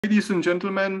Ladies and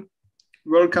gentlemen,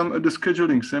 welcome at the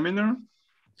scheduling seminar.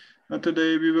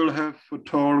 Today we will have a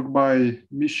talk by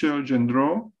Michel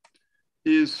Gendreau.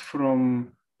 He is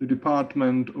from the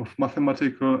Department of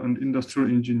Mathematical and Industrial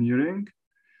Engineering.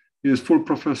 He is full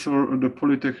professor at the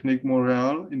Polytech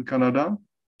Montréal in Canada.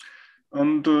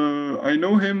 And I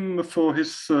know him for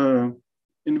his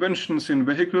inventions in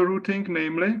vehicle routing,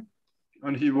 namely,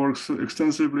 and he works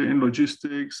extensively in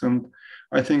logistics and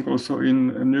I think also in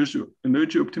energy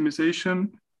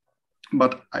optimization.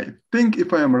 But I think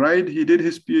if I am right, he did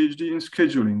his PhD in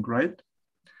scheduling, right?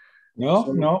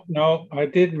 No. I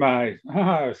did my,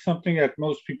 something that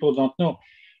most people don't know.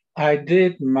 I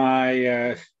did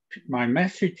my, my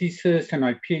master thesis and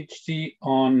my PhD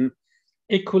on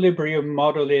equilibrium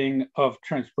modeling of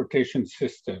transportation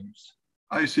systems.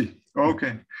 I see.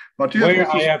 Okay, but you where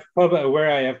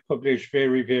I have published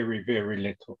very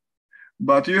little.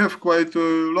 But you have quite a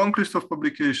long list of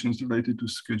publications related to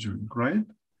scheduling, right?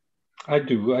 I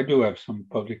do have some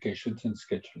publications in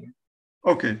scheduling.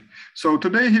 Okay, so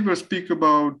today he will speak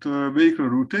about vehicle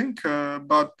routing,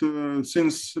 but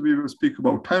since we will speak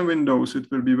about time windows,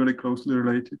 it will be very closely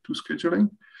related to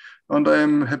scheduling. And I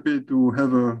am happy to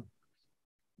have a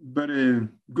very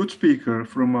good speaker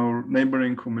from our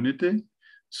neighboring community.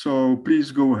 So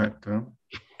please go ahead.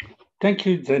 Thank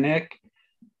you, Zenek,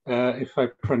 if I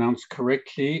pronounce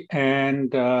correctly.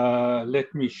 And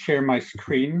let me share my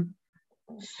screen.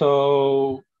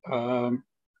 So, no,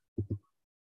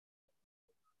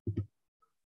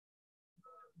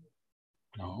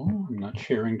 I'm not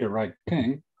sharing the right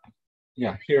thing.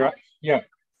 Yeah, here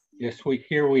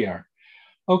we are.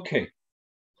 Okay.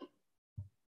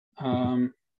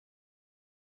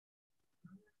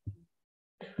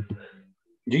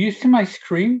 Do you see my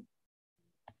screen?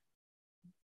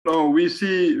 No, we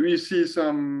see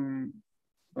something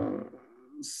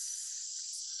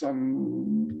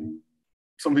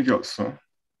else. Huh?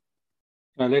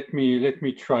 Let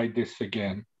me try this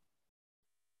again.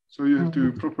 So you have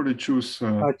to properly choose.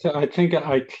 I think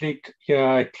I clicked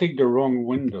the wrong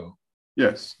window.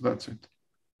 Yes, that's it.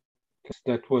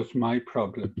 That was my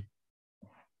problem.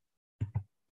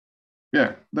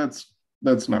 Yeah, that's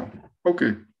now.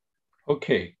 Okay.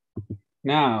 Okay.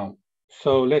 Now,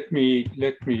 so let me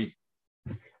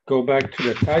go back to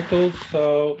the title.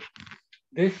 So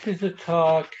this is a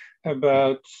talk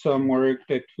about some work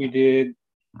that we did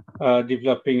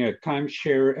developing a Tabu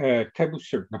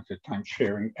search, not a time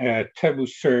sharing, Tabu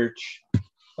search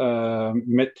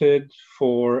method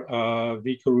for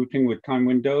vehicle routing with time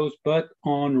windows, but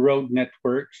on road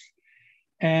networks.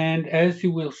 And as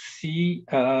you will see,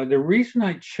 the reason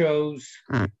I chose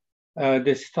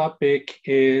this topic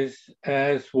is,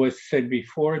 as was said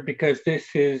before, because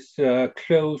this is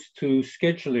close to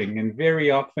scheduling, and very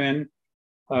often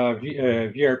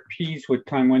VRPs with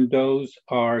time windows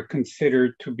are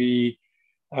considered to be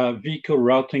vehicle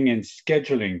routing and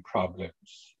scheduling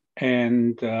problems,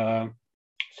 and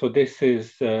so this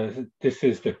is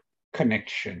the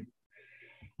connection.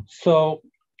 So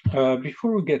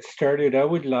before we get started, I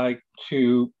would like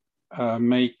to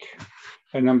make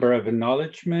a number of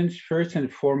acknowledgements. First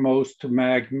and foremost to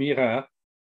Maha Gmira,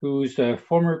 who's a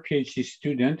former PhD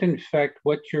student. In fact,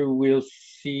 what you will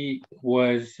see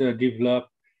was developed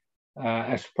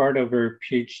as part of her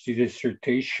PhD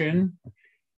dissertation.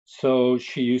 So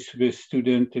she used to be a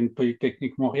student in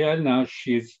Polytech Montréal. Now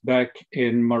she is back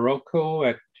in Morocco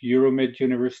at Euromed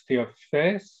University of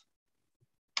Fès.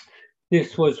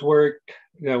 This was work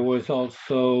that was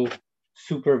also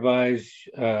supervised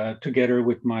together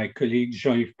with my colleague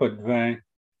Jean-Yves Potvin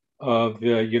of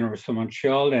the University of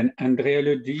Montreal, and Andrea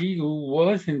Lodi, who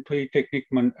was in Polytech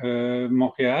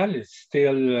Montréal, is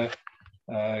still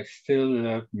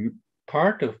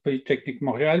part of Polytech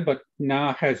Montréal, but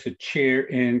now has a chair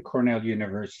in Cornell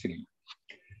University.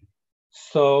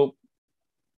 So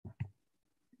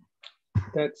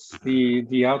that's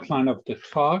the outline of the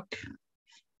talk.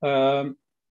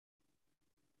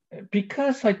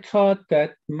 Because I thought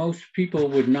that most people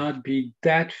would not be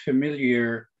that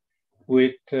familiar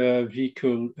with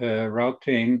vehicle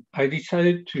routing, I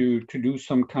decided to do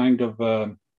some kind of,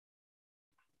 I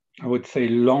would say,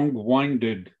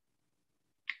 long-winded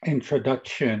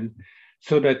introduction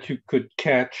so that you could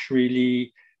catch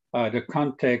really the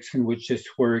context in which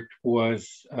this work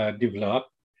was developed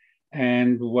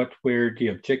and what were the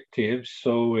objectives.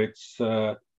 So it's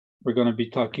we're going to be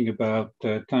talking about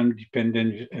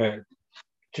time-dependent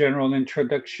general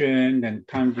introduction and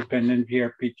time-dependent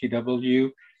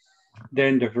VRPTW,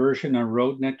 then the version on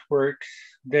road networks.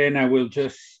 Then I will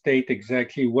just state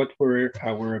exactly what were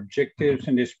our objectives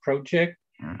in this project.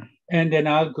 And then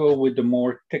I'll go with the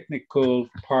more technical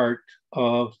part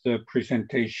of the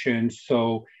presentation.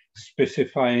 So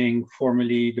specifying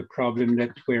formally the problem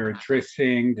that we're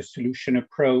addressing, the solution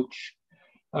approach,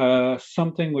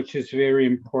 something which is very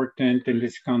important in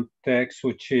this context,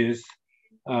 which is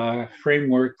a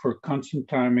framework for constant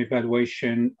time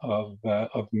evaluation of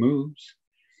moves,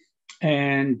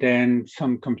 and then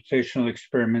some computational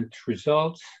experiment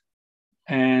results,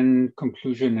 and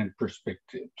conclusion and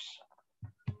perspectives.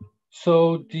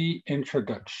 So the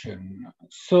introduction.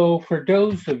 So for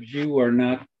those of you who are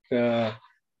not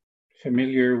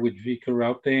familiar with vehicle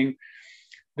routing,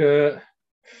 the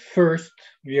first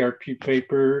VRP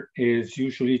paper is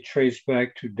usually traced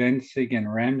back to Danzig and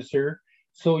Ramser.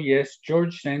 So yes,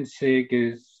 George Danzig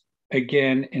is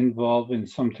again involved in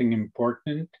something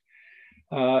important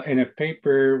in a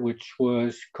paper which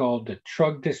was called the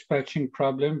truck dispatching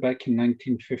problem back in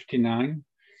 1959.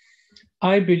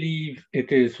 I believe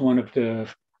it is one of the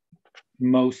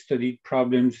most studied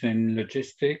problems in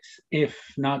logistics, if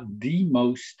not the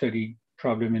most studied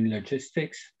problem in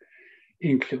logistics,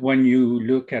 when you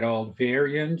look at all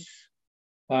variants.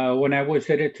 When I was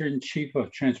editor-in-chief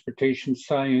of Transportation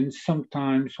Science,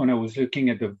 sometimes when I was looking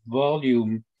at the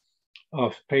volume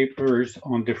of papers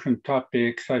on different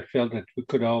topics, I felt that we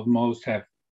could almost have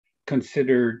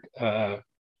considered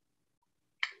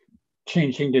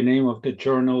changing the name of the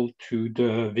journal to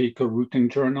the Vehicle Routing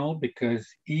Journal, because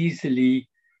easily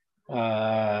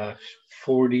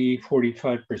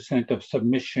 40–45% of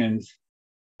submissions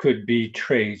could be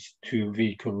traced to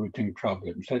vehicle routing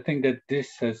problems. I think that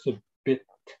this has a bit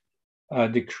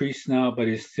decreased now, but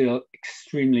is still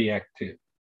extremely active.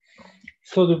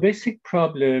 So the basic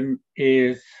problem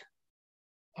is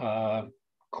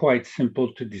quite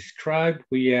simple to describe.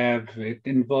 It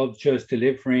involves just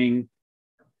delivering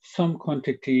some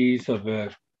quantities of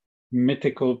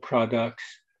mythical products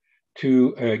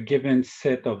to a given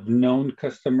set of known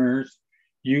customers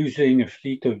using a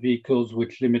fleet of vehicles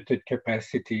with limited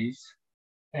capacities.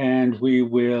 And we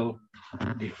will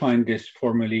define this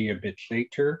formally a bit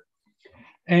later.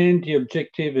 And the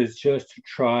objective is just to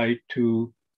try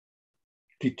to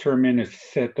determine a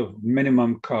set of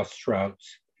minimum cost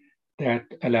routes that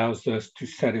allows us to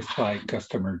satisfy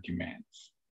customer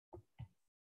demands.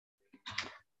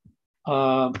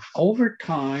 Over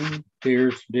time,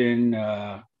 there's been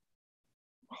a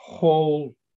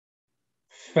whole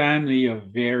family of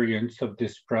variants of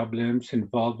these problems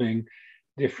involving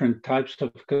different types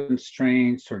of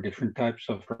constraints or different types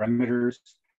of parameters.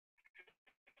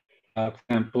 For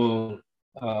example,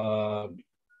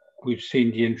 we've seen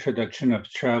the introduction of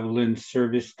travel and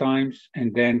service times,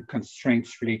 and then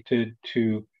constraints related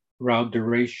to route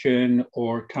duration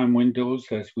or time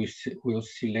windows, as we'll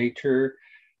see later.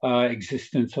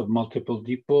 Existence of multiple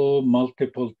depot,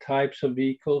 multiple types of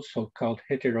vehicles, so-called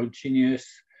heterogeneous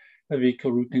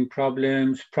vehicle routing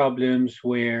problems, problems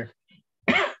where,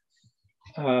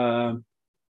 in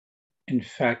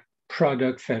fact,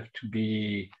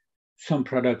 some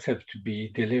products have to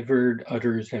be delivered,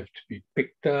 others have to be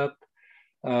picked up.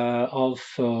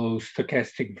 Also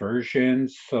stochastic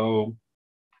versions. So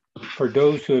for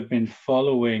those who have been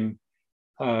following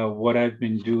what I've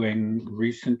been doing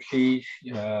recently,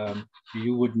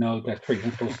 you would know that, for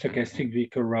example, stochastic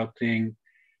vehicle routing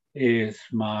is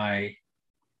my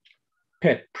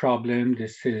pet problem.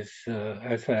 This is,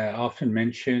 as I often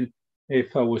mention,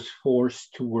 if I was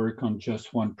forced to work on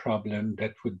just one problem,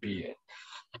 that would be it.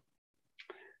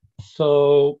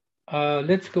 So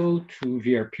let's go to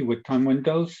VRP with time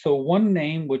windows. So one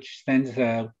name which stands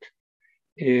out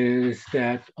is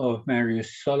that of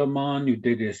Marius Solomon, who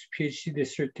did his PhD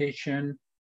dissertation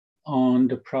on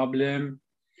the problem,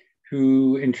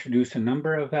 who introduced a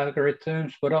number of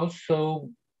algorithms, but also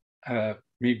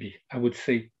maybe I would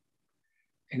say,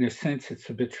 in a sense, it's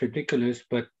a bit ridiculous,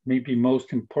 but maybe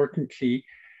most importantly,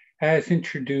 has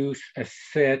introduced a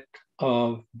set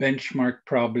of benchmark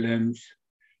problems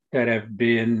that have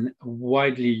been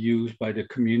widely used by the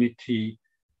community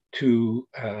to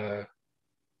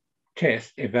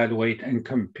test, evaluate, and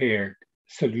compare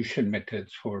solution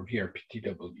methods for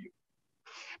VRPTW.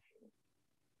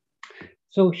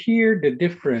 So here, the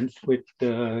difference with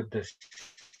the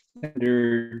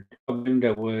standard problem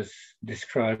that was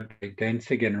described by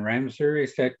Danzig and Ramser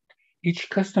is that each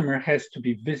customer has to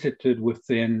be visited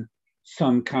within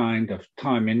some kind of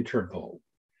time interval.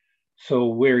 So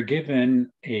we're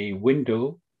given a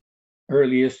window,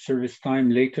 earliest service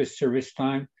time, latest service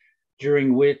time,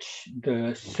 during which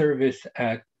the service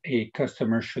at a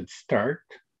customer should start.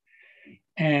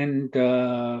 And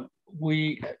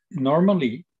we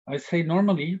normally, I say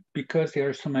normally because there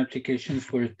are some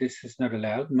applications where this is not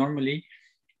allowed. Normally,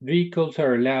 vehicles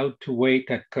are allowed to wait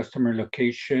at customer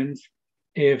locations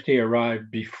if they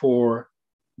arrive before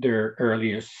their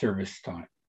earliest service time.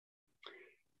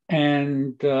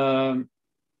 And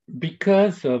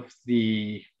because of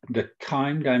the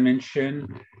time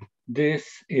dimension, this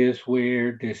is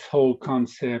where this whole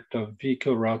concept of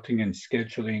vehicle routing and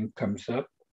scheduling comes up.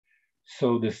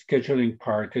 So the scheduling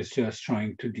part is just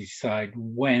trying to decide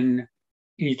when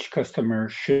each customer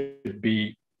should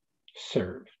be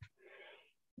served.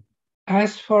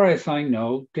 As far as I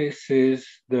know, this is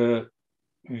the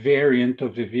variant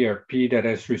of the VRP that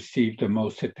has received the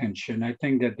most attention. I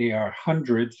think that there are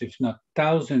hundreds, if not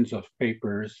thousands, of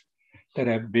papers that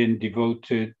have been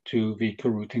devoted to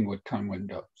vehicle routing with time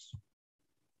windows.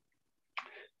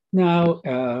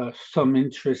 Now, some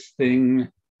interesting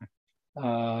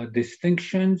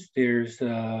distinctions. There's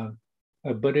a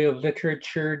body of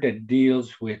literature that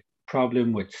deals with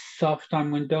problem with soft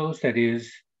time windows, that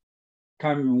is,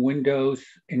 time windows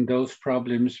in those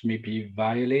problems may be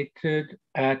violated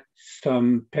at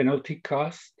some penalty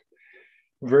cost,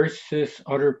 versus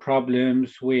other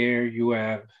problems where you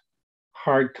have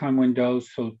hard time windows,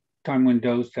 so time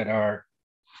windows that are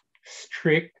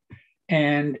strict,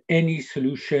 and any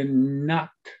solution not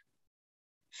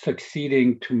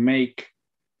succeeding to make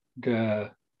the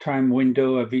time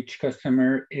window of each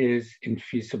customer is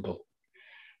infeasible.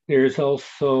 There's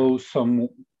also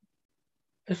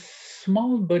a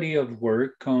small body of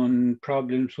work on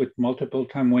problems with multiple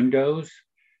time windows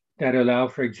that allow,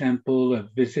 for example, of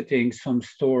visiting some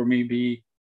store maybe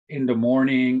in the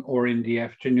morning or in the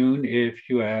afternoon if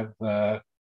you have,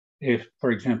 if,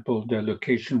 for example, the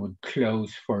location would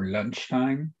close for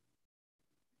lunchtime.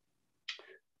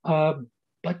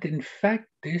 But in fact,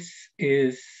 this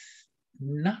is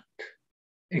not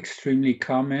extremely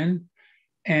common,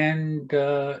 and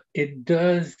it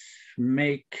does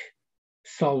make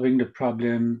solving the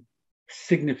problem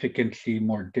significantly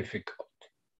more difficult.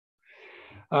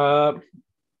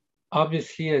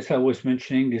 Obviously, as I was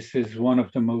mentioning, this is one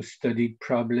of the most studied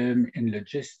problems in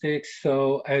logistics.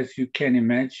 So as you can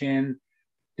imagine,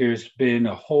 there's been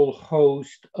a whole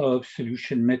host of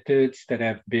solution methods that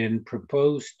have been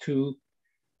proposed to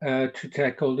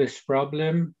tackle this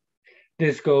problem.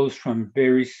 This goes from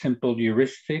very simple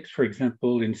heuristics, for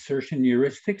example, insertion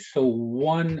heuristics. So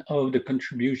one of the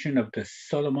contribution of the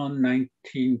Solomon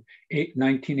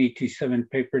 1987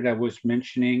 paper that I was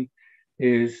mentioning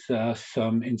is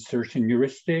some insertion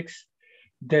heuristics,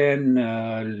 then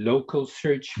local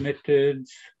search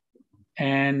methods,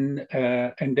 and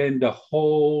then the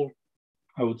whole,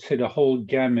 I would say the whole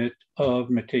gamut of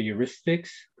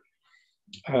meta-heuristics,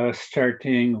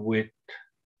 starting with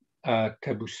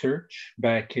Tabu search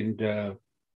back in the,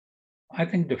 I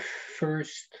think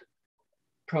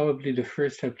probably the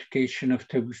first application of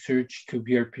Tabu search to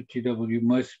VRPTW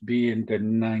must be in the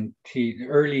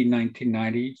early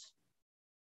 1990s.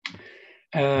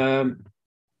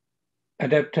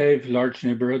 Adaptive large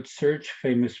neighborhood search,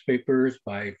 famous papers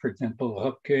by, for example,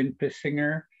 Hopke and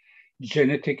Pissinger.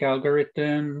 Genetic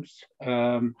algorithms,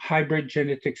 hybrid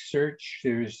genetic search.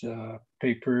 There's a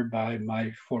paper by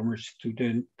my former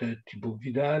student, Thibaut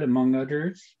Vidal, among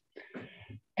others.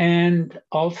 And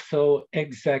also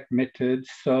exact methods.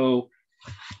 So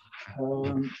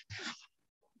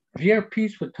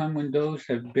VRPs with time windows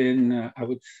have been, I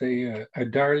would say, a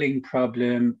darling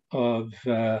problem of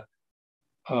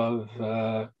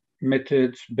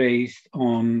methods based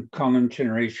on column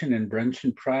generation and branch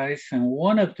and price. And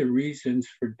one of the reasons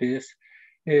for this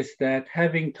is that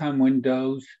having time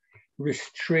windows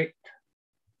restrict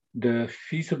the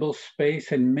feasible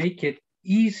space and make it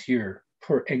easier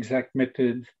for exact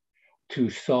methods to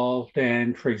solve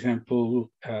than, for example,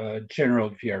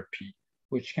 general VRP,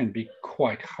 which can be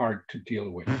quite hard to deal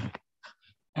with.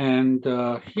 And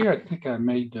here I think I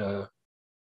made a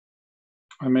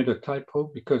typo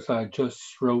because I just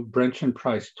wrote branch and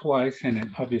price twice,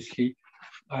 and obviously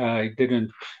I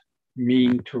didn't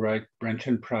mean to write branch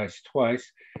and price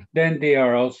twice. Then there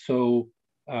are also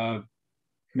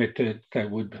methods that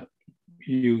would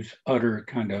use other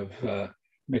kind of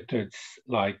methods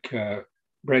like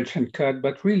branch and cut,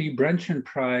 but really branch and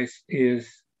price is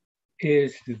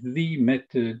the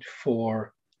method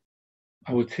for,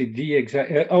 I would say, the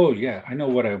exact, oh yeah, I know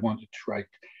what I wanted to write.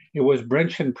 It was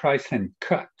branch and price and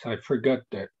cut. I forgot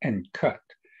the and cut.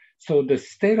 So the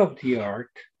state of the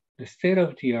art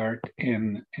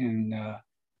in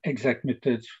exact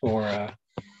methods for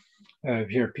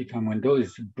VRP time window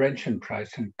is branch and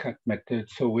price and cut method.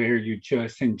 So where you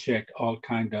just inject all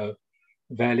kind of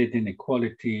valid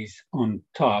inequalities on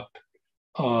top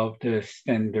of the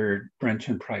standard branch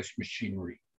and price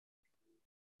machinery.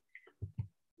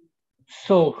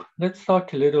 So let's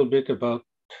talk a little bit about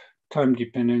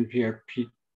time-dependent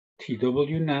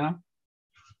VRPTW now.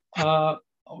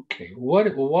 Okay,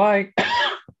 why,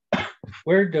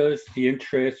 where does the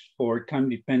interest for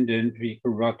time-dependent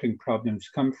vehicle routing problems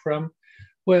come from?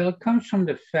 Well, it comes from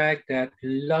the fact that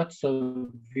lots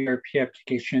of VRP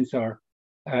applications are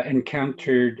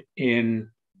encountered in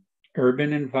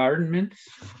urban environments,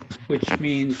 which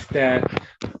means that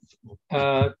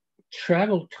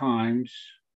travel times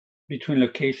between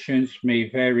locations may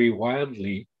vary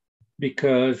wildly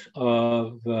because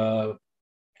of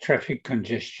traffic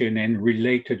congestion and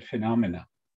related phenomena.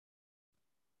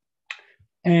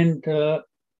 And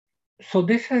so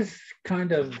this has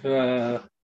kind of,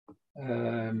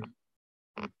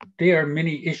 there are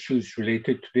many issues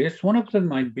related to this. One of them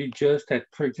might be just that,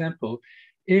 for example,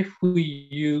 if we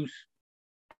use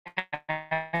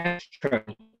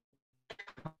travel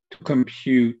to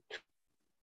compute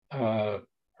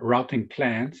routing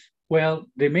plans, well,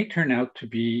 they may turn out to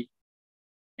be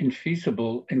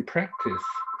infeasible in practice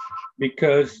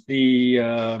because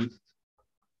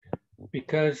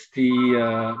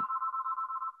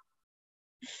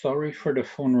sorry for the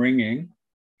phone ringing.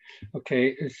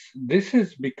 Okay, this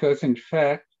is because in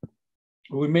fact,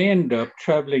 we may end up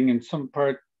traveling in some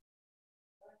part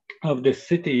of the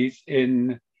cities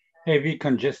in heavy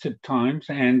congested times,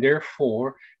 and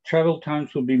therefore travel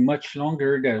times will be much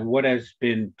longer than what has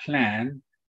been planned.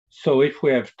 So if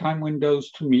we have time windows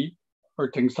to meet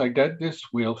or things like that, this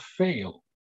will fail.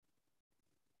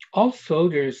 Also,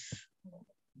 there's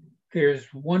this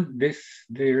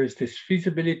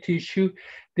feasibility issue.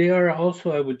 There are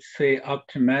also, I would say,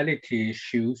 optimality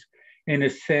issues in a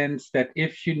sense that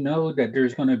if you know that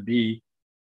there's going to be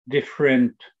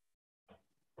different,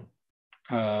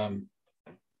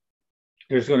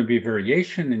 there's going to be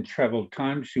variation in travel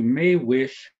times, you may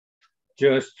wish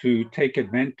just to take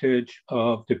advantage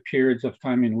of the periods of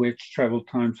time in which travel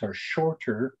times are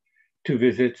shorter to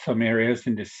visit some areas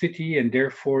in the city, and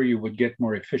therefore you would get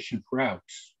more efficient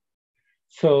routes.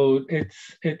 So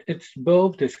it's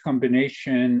both this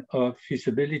combination of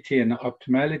feasibility and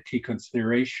optimality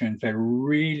considerations that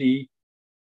really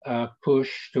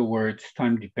push towards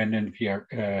time-dependent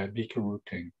vehicle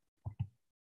routing.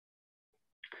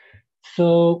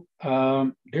 So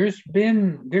there's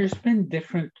been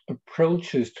different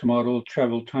approaches to model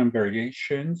travel time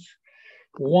variations.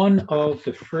 One of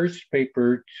the first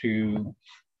paper to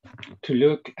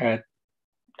look at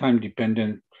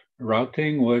time-dependent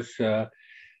routing was a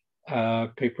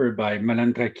paper by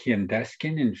Malandraki and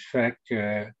Daskin. In fact,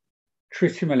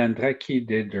 Tracy Malandraki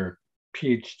did her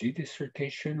PhD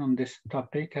dissertation on this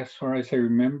topic, as far as I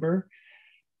remember.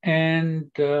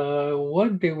 And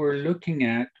what they were looking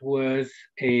at was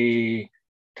a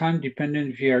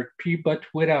time-dependent VRP, but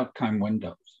without time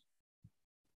windows.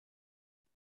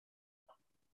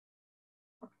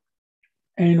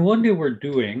 And what they were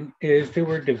doing is they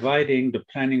were dividing the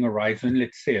planning horizon,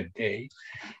 let's say a day,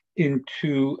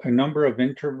 into a number of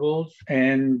intervals,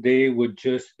 and they would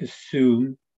just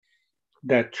assume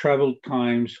that travel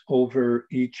times over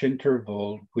each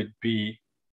interval would be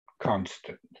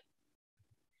constant.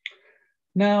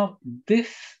 Now,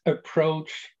 this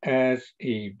approach has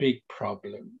a big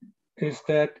problem, is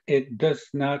that it does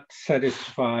not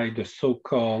satisfy the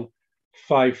so-called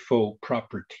FIFO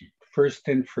property, first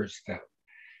in, first out.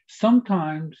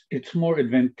 Sometimes it's more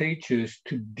advantageous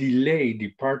to delay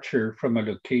departure from a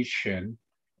location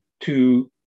to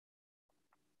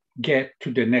get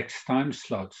to the next time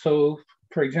slot. So,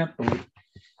 for example,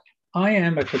 I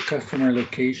am at the customer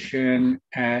location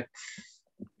at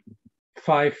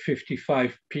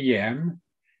 5:55 p.m.,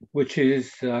 which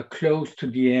is close to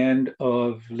the end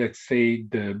of, let's say,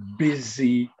 the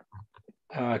busy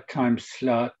time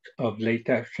slot of late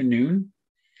afternoon.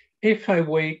 If I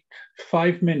wait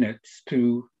 5 minutes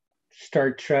to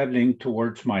start traveling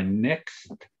towards my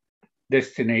next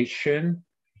destination,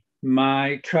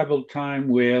 my travel time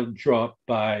will drop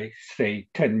by, say,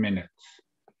 10 minutes.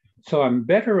 So I'm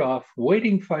better off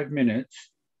waiting 5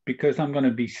 minutes because I'm going to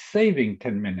be saving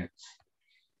 10 minutes.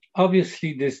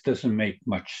 Obviously, this doesn't make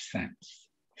much sense.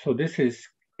 So this is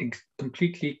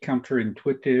completely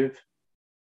counterintuitive,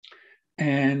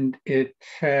 and it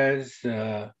has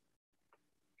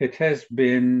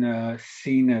been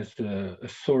seen as a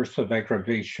source of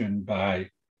aggravation by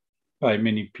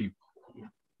many people.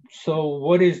 So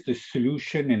what is the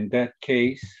solution in that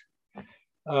case?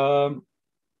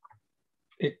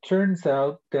 It turns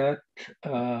out that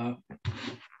a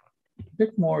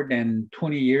bit more than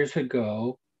 20 years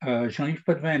ago, Jean-Yves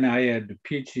Potvin and I had a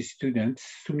PhD student,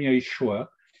 Soumya Ishwa,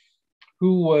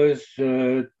 who was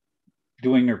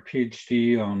doing her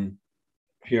PhD on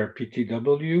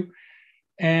VRPTW.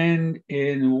 And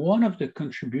in one of the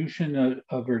contributions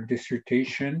of her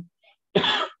dissertation,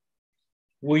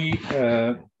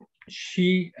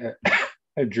 she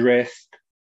addressed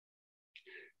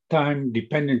time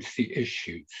dependency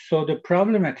issues. So the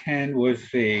problem at hand was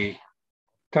a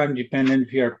time-dependent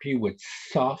VRP with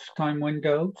soft time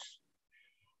windows.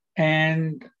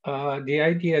 And the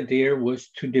idea there was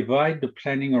to divide the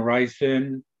planning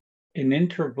horizon in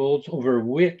intervals over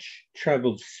which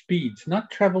travel speeds, not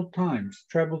travel times,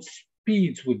 travel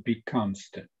speeds would be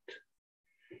constant.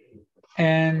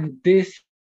 And this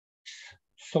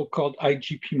so-called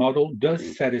IGP model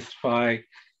does satisfy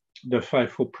the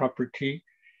FIFO property.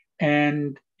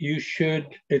 And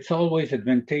it's always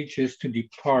advantageous to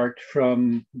depart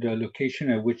from the location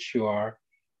at which you are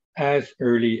as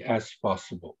early as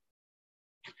possible.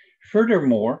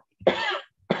 Furthermore,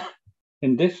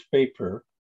 in this paper,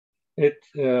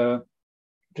 the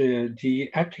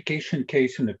application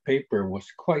case in the paper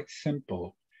was quite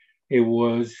simple. It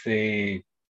was a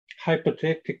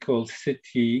hypothetical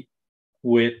city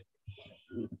with,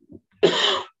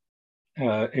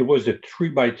 it was a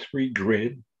 3x3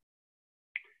 grid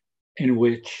in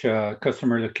which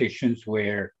customer locations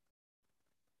were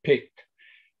picked.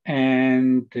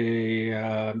 And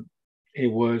it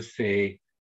was a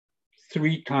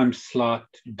 3-time slot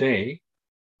day.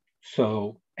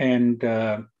 So,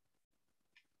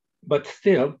 but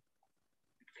still,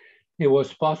 it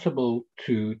was possible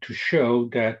to show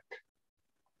that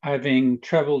having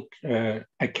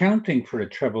accounting for a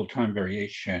travel time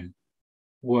variation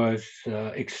was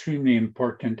extremely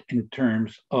important in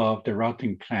terms of the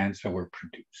routing plans that were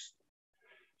produced.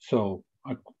 So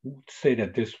I would say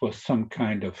that this was some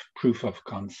kind of proof of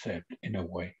concept in a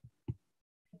way.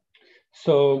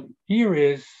 So here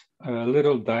is a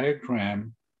little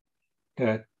diagram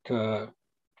that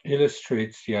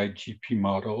illustrates the IGP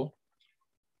model.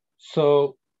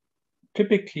 So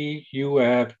typically you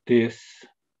have this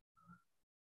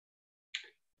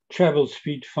travel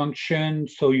speed function.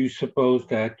 So you suppose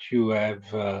that you have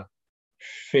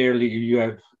you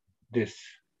have this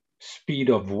speed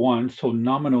of 1, so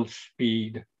nominal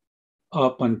speed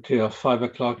up until 5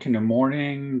 o'clock in the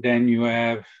morning. Then you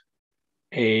have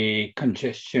a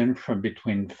congestion from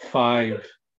between 5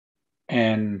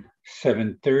 and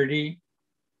 7:30.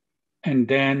 And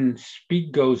then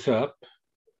speed goes up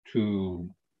to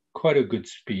quite a good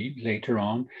speed later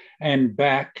on and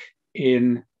back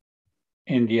in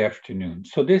the afternoon.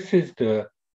 So this is a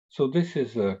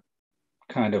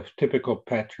kind of typical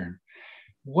pattern.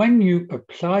 When you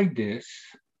apply this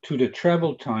to the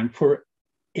travel time for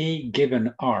a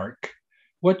given arc,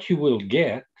 what you will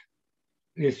get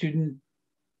is you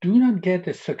do not get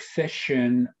a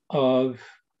succession of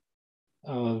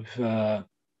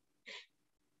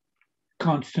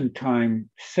constant time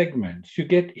segments. You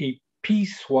get a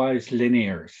piecewise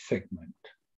linear segment,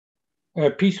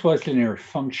 a piecewise linear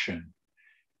function.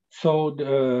 So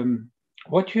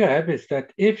what you have is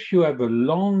that if you have a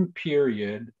long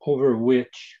period over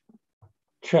which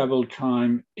travel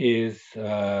time is,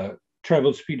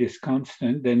 travel speed is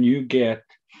constant, then you get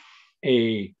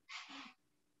a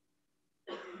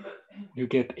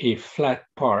flat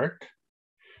part,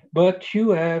 but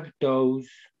you have those,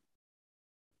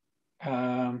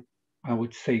 I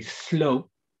would say,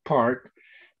 slope part,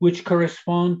 which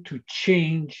correspond to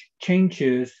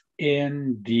changes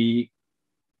in the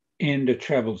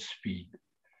travel speed.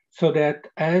 So that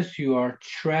as you are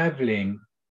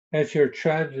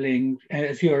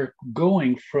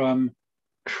going from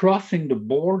crossing the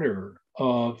border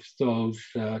of those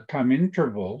time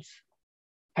intervals,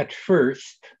 at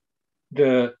first,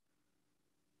 the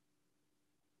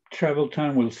travel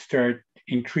time will start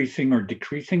increasing or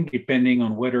decreasing depending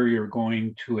on whether you're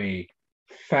going to a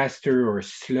faster or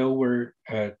slower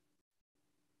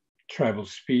travel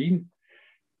speed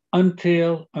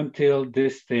until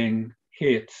this thing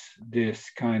hits this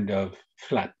kind of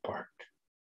flat part.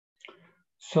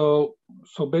 So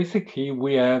basically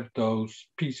we have those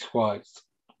piecewise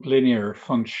linear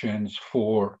functions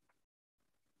for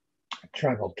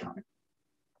travel time.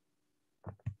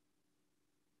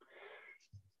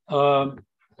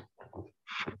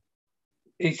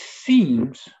 It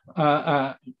seems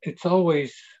it's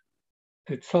always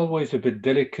a bit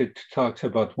delicate to talk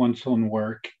about one's own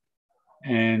work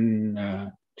and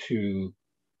to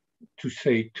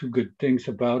say too good things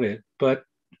about it. But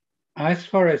as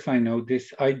far as I know,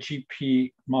 this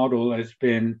IGP model has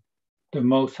been the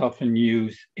most often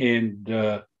used in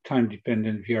the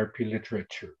time-dependent VRP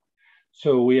literature.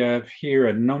 So we have here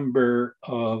a number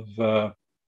of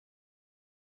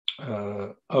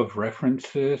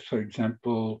references. For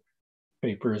example,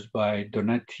 papers by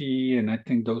Donati, and I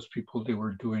think those people, they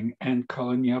were doing ant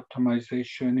colony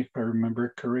optimization, if I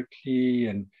remember correctly,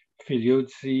 and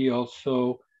Filiozzi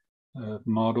also, a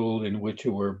model in which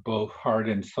it were both hard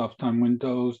and soft time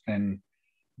windows, and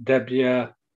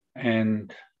Dabia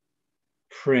and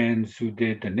friends who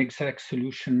did an exact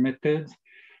solution methods.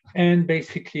 And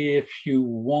basically, if you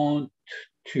want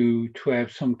to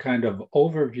have some kind of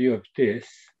overview of this,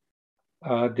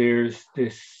 there's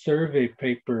this survey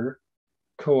paper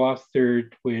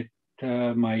co-authored with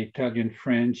my Italian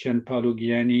friend Gianpaolo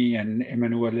Ghiani and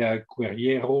Emanuela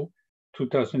Guerriero,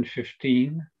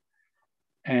 2015.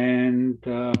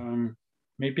 And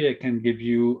maybe I can give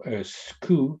you a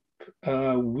scoop.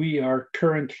 We are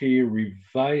currently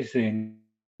revising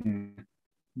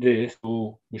this,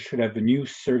 so we should have a new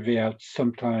survey out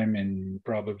sometime in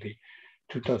probably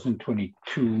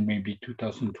 2022, maybe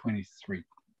 2023.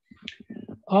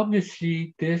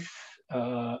 Obviously, this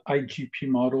IGP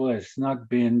model has not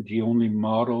been the only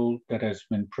model that has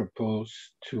been proposed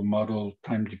to model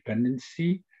time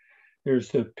dependency.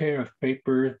 There's a pair of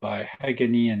papers by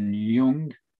Hagani and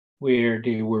Jung where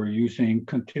they were using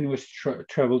continuous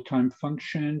travel time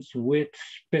functions with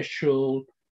special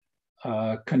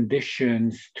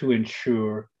conditions to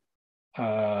ensure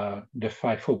the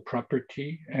FIFO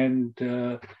property. And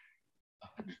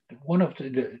one of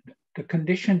the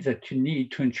conditions that you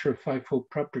need to ensure FIFO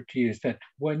property is that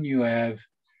when you have,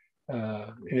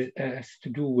 it has to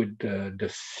do with the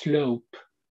slope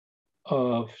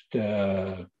of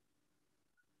the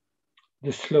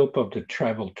slope of the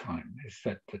travel time, is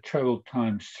that the travel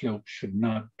time slope should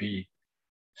not be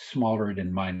smaller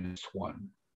than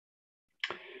 -1.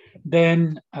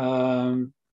 Then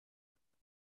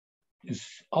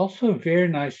it's also a very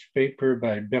nice paper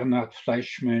by Bernard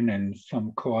Fleischmann and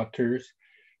some co-authors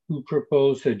who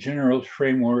propose a general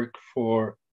framework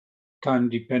for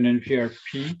time-dependent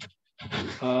VRP.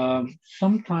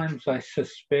 Sometimes I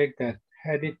suspect that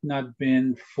had it not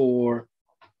been for,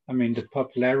 the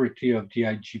popularity of the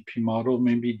IGP model,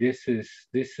 maybe this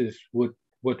is what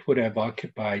would have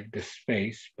occupied the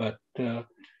space. But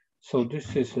so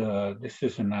this is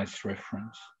a nice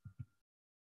reference.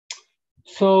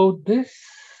 So this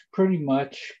pretty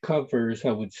much covers,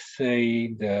 I would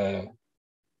say, the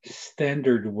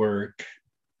standard work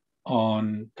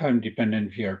on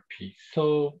time-dependent VRP.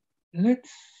 So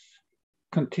let's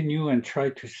continue and try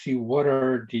to see what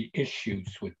are the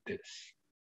issues with this.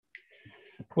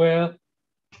 Well,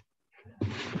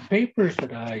 the papers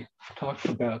that I talked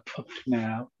about up to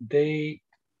now, they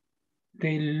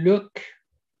look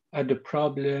at the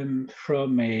problem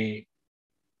from a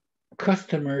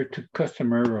customer to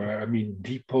customer, or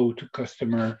depot to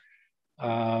customer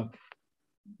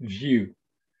view.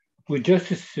 We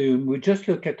just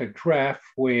look at a graph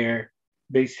where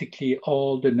basically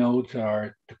all the nodes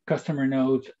are the customer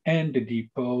nodes and the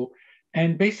depot,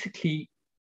 and basically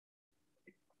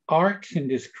arcs in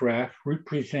this graph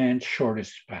represent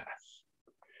shortest path.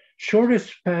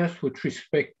 Shortest path with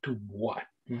respect to what?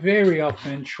 Very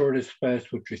often shortest path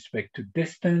with respect to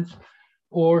distance,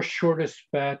 or shortest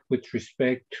path with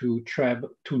respect to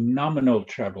nominal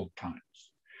travel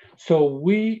times. So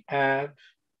we have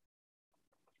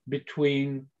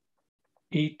between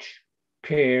each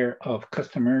pair of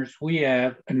customers, we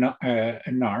have an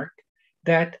arc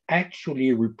that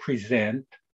actually represent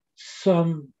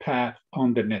some path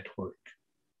on the network.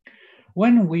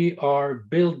 When we are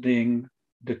building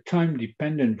the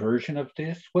time-dependent version of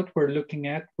this, what we're looking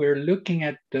at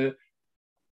the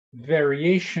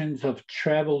variations of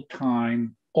travel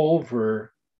time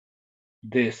over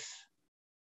this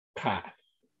path.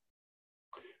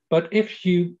 But if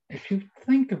you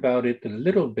think about it a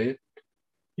little bit,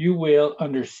 you will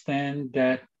understand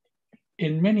that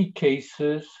in many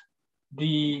cases,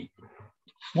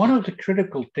 one of the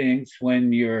critical things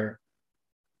when you're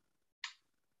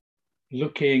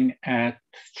looking at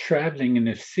traveling in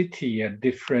a city at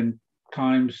different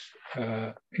times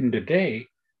in the day,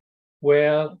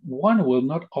 well, one will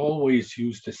not always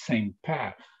use the same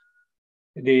path.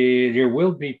 There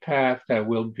will be paths that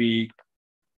will be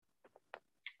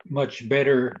much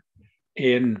better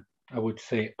in, I would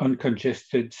say,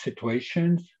 uncongested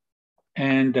situations,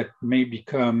 and that may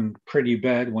become pretty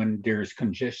bad when there's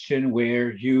congestion,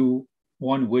 where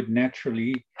one would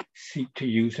naturally seek to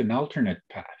use an alternate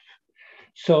path.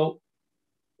 So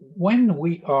when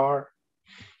we are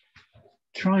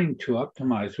trying to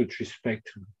optimize with respect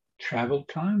to travel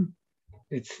time,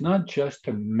 it's not just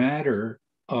a matter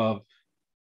of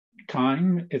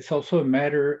time, it's also a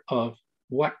matter of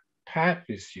what path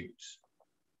is used.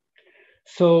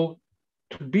 So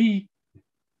to be,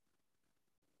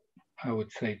 I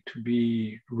would say, to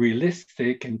be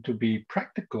realistic and to be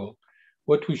practical,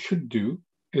 what we should do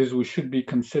is we should be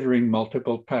considering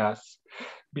multiple paths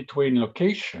between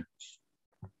locations.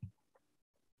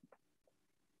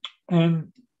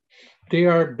 And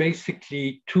there are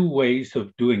basically two ways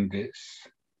of doing this.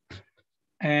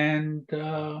 And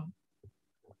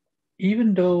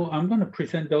even though I'm going to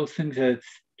present those things as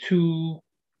two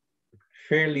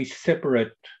fairly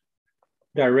separate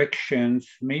directions,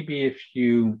 maybe if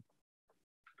you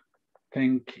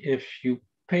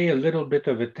pay a little bit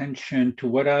of attention to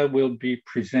what I will be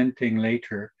presenting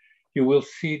later, you will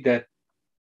see that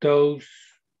those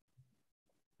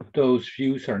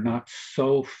views are not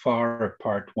so far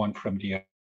apart one from the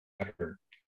other.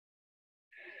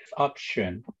 This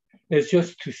option is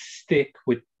just to stick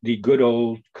with the good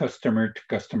old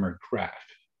customer-to-customer graph.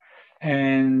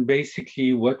 And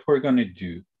basically what we're going to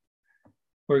do,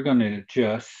 we're going to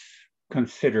just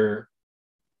consider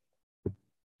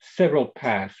several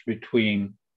paths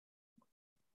between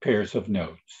pairs of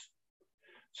nodes.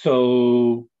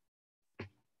 So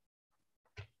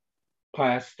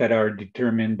paths that are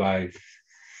determined by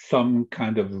some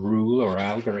kind of rule or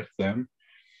algorithm.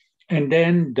 And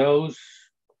then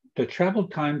the travel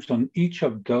times on each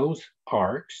of those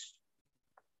arcs.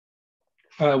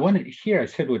 Here I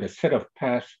said with a set of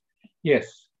paths,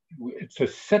 yes, it's a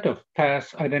set of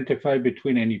paths identified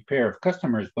between any pair of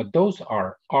customers, but those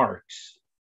are arcs.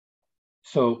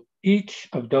 So each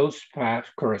of those paths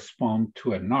correspond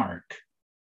to an arc.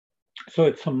 So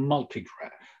it's a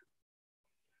multi-graph.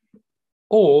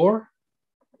 Or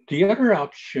the other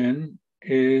option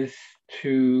is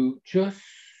to just,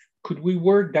 could we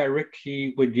work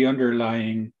directly with the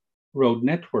underlying road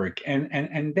network?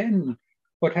 And then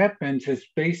what happens is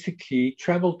basically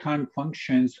travel time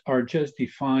functions are just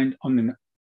defined on a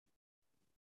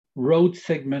road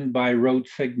segment by road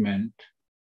segment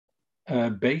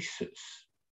basis.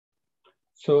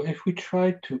 So if we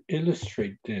try to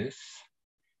illustrate this,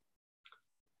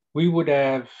 we would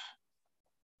have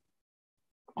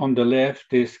on the left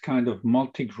this kind of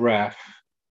multi-graph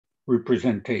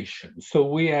representation. So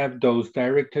we have those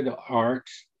directed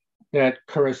arcs that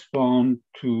correspond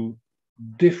to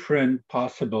different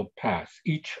possible paths.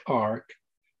 Each arc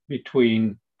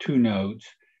between two nodes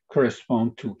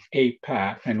correspond to a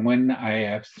path. And when I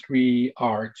have three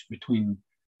arcs between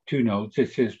two nodes,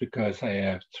 this is because I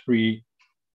have three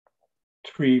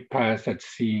paths that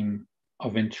seem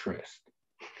of interest.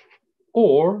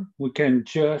 Or we can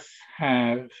just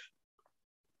have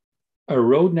a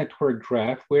road network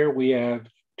graph where we have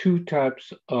two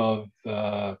types of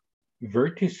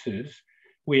vertices.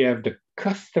 We have the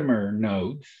customer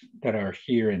nodes that are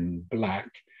here in black,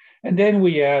 and then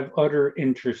we have other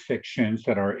intersections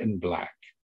that are in black.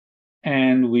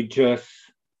 And we just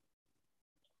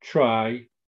try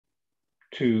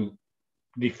to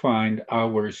define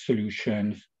our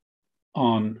solutions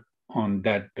on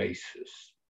that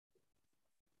basis.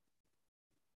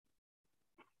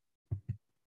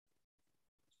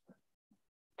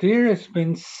 There has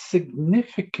been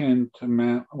significant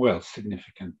amount, well,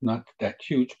 significant, not that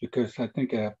huge, because I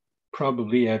think I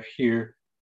probably have here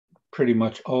pretty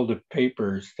much all the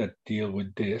papers that deal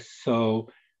with this. So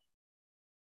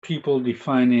people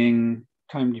defining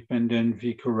time-dependent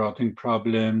vehicle routing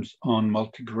problems on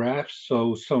multi-graphs.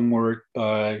 So some work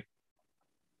by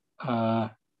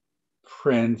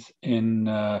friends in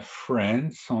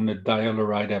France on the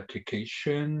dial-a-ride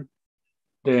application.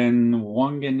 Then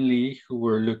Wang and Lee, who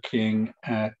were looking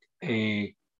at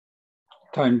a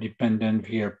time-dependent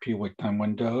VRP with time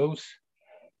windows.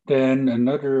 Then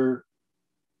another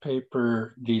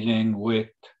paper dealing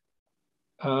with,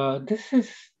 this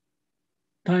is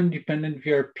time-dependent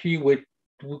VRP with,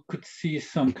 we could see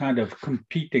some kind of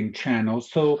competing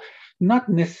channels. So not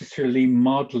necessarily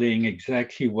modeling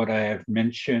exactly what I have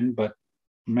mentioned, but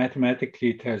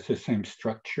mathematically it has the same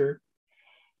structure.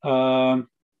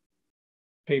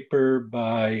 Paper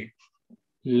by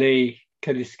Lei,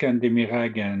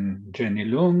 Kaliskan-Demirag, and Jenny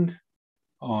Lung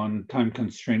on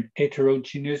time-constrained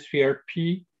heterogeneous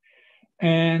VRP.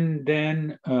 And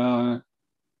then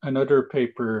another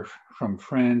paper from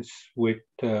France with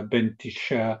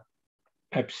Bentisha,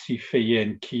 Apsi, Feye,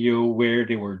 and Kyo, where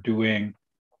they were doing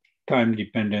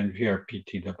time-dependent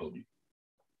VRPTW.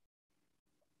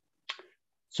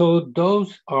 So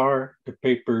those are the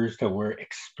papers that were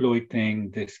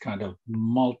exploiting this kind of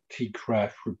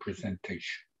multi-graph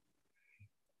representation.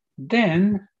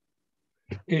 Then,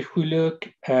 if we look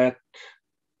at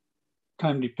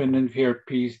time-dependent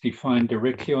VRPs defined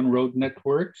directly on road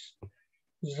networks,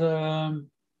 the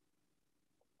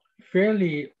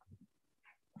fairly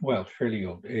well, fairly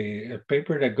old, a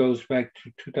paper that goes back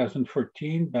to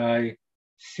 2014 by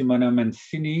Simona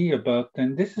Mancini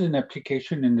and this is an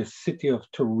application in the city of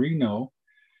Torino,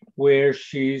 where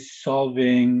she's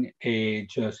solving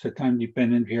just a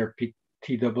time-dependent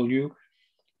VRPTW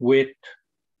with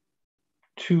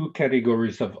two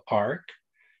categories of arc.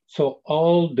 So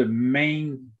all the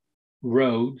main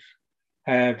roads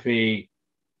have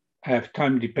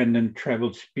time-dependent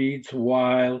travel speeds,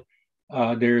 while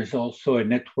there is also a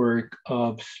network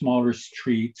of smaller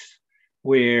streets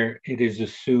where it is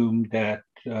assumed that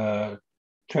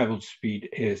travel speed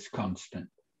is constant.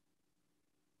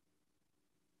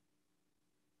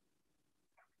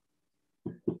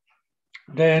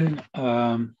 Then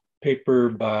paper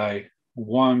by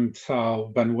Wang,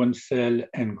 Cao, Van Wensel,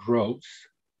 and Gross,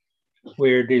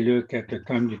 where they look at the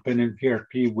time-dependent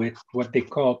VRP with what they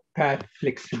call path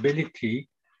flexibility.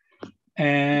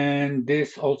 And there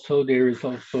is also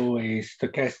a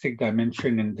stochastic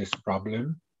dimension in this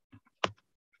problem.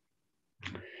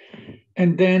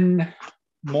 And then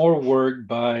more work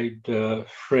by the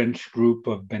French group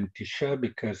of Bentisha,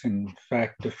 because in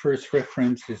fact, the first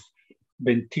reference is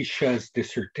Bentisha's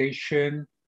dissertation.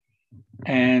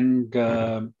 And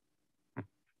then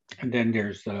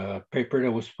there's a paper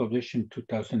that was published in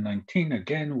 2019,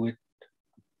 again with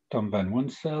Tom Van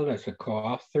Wensel as a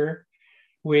co-author,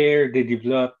 where they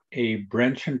developed a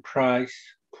branch and price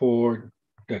for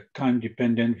the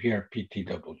time-dependent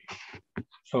VRPTW.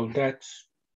 So that's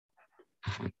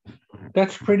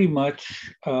pretty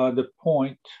much the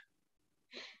point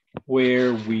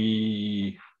where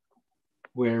we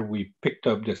picked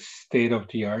up the state of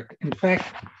the art. In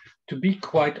fact, to be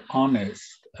quite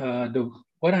honest,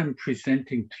 what I'm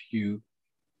presenting to you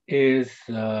is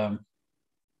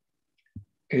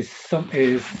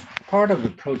part of a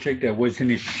project that was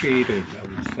initiated, I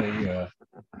would say,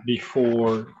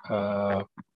 before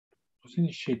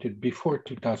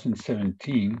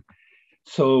 2017.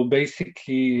 So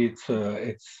basically, it's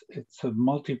a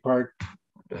multi-part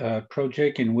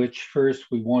project in which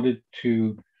first we wanted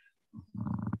to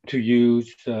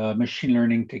use machine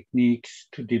learning techniques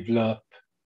to develop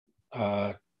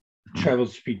travel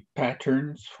speed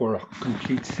patterns for a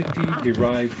complete city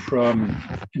derived from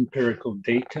empirical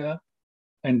data,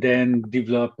 and then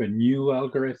develop a new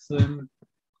algorithm,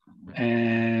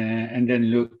 and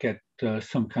then look at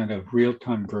some kind of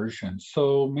real-time version.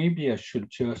 So maybe I should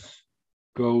just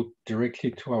go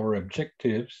directly to our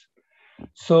objectives.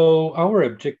 So our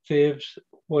objectives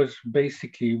was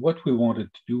basically what we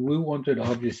wanted to do. We wanted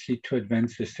obviously to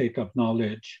advance the state of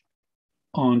knowledge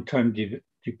on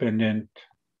time-dependent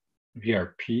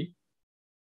VRP.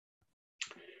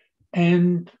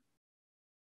 And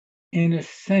in a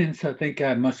sense, I think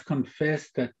I must confess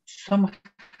that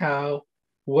somehow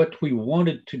what we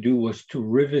wanted to do was to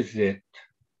revisit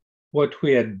what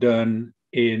we had done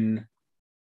in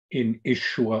the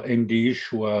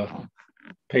Ishua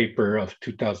paper of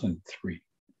 2003.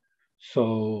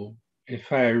 So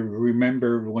if I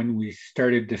remember when we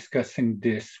started discussing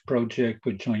this project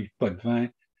with Jean-Yves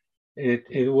Potvin,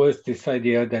 it was this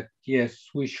idea that, yes,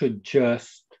 we should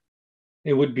just,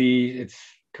 it's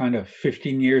kind of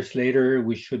 15 years later,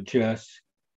 we should just,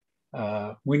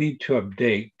 we need to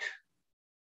update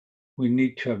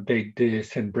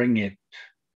this and bring it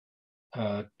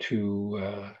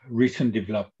to recent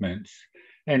developments.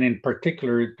 And in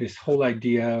particular, this whole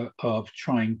idea of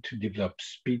trying to develop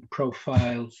speed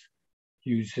profiles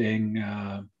using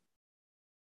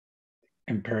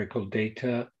empirical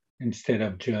data instead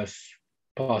of just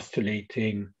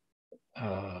postulating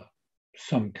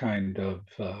some kind of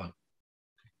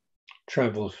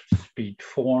travel speed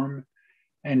form,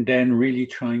 and then really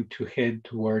trying to head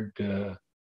toward the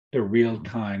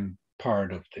real-time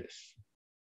part of this.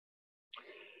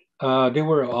 There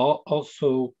were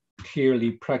also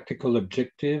clearly practical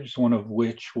objectives, one of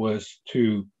which was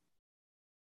to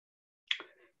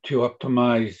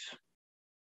optimize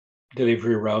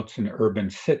delivery routes in urban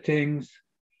settings,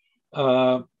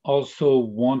 also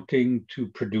wanting to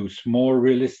produce more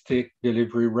realistic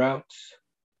delivery routes.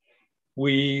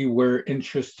 We were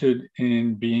interested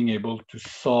in being able to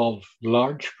solve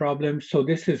large problems. So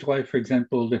this is why, for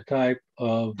example, the type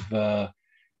of,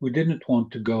 we didn't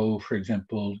want to go, for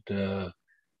example, to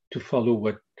follow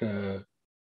what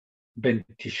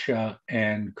Bentisha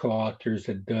and co-authors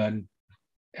had done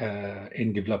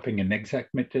in developing an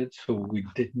exact method. So we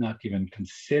did not even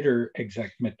consider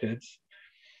exact methods.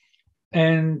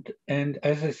 And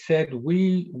as I said,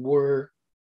 we were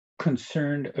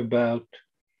concerned about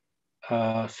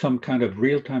some kind of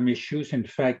real-time issues. In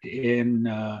fact, in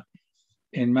Maha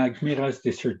Gmira's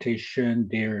dissertation,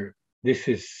 this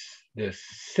is the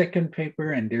second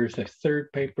paper, and there's a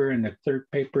third paper, and the third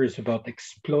paper is about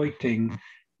exploiting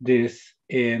this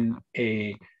in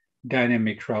a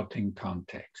dynamic routing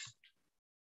context.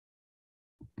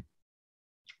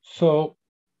 So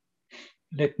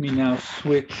let me now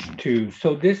switch to,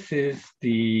 so this is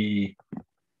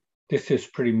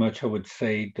pretty much, I would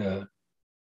say, a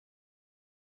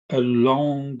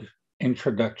long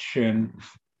introduction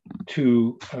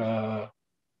to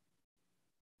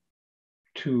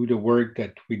the work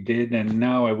that we did. And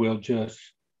now I will just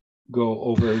go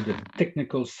over the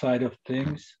technical side of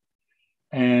things,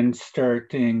 and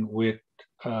starting with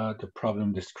the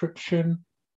problem description.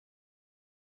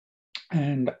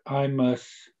 And I must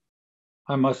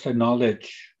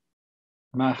acknowledge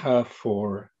Maha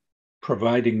for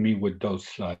providing me with those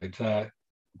slides. I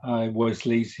was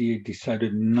lazy,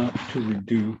 decided not to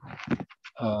redo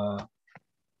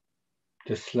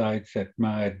the slides that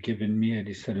Maha had given me. I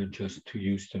decided just to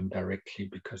use them directly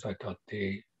because I thought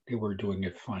they were doing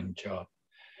a fine job.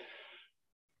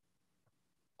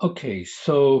 Okay,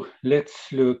 so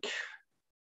let's look,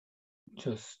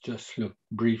 just look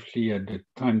briefly at the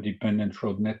time-dependent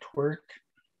road network.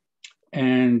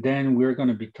 And then we're going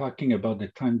to be talking about the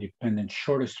time-dependent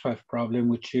shortest path problem,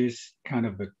 which is kind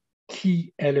of a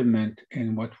key element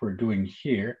in what we're doing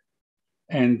here.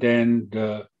 And then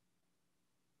the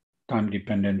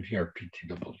time-dependent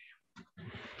VRPTW.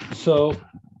 So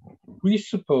we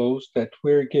suppose that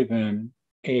we're given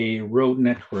a road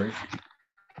network,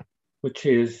 which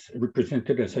is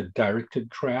represented as a directed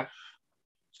graph.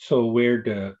 So where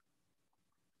the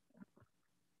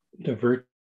vertices,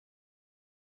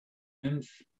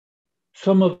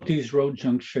 some of these road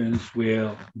junctions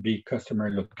will be customer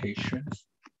locations.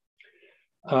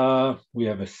 We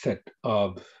have a set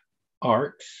of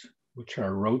arcs, which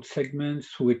are road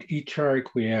segments. With each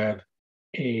arc, we have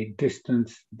a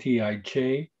distance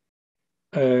dij,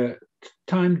 a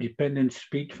time-dependent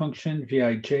speed function,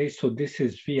 Vij. So this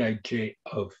is Vij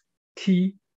of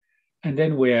t. And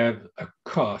then we have a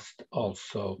cost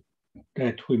also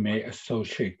that we may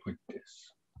associate with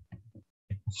this.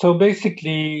 So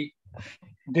basically,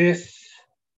 this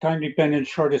time-dependent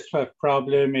shortest path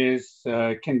problem is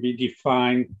can be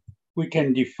defined. We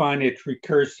can define it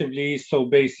recursively. So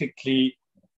basically,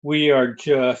 we are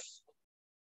just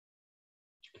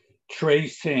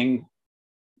tracing,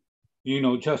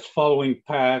 just following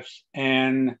paths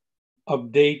and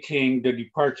updating the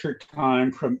departure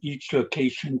time from each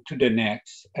location to the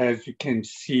next, as you can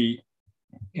see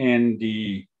in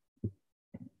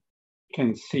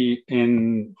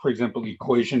for example,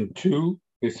 equation 2.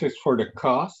 This is for the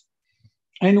cost.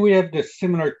 And we have the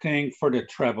similar thing for the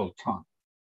travel time.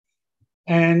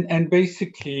 And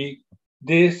basically,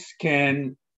 this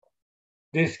can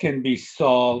be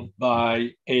solved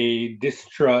by a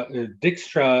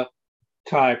Dijkstra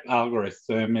type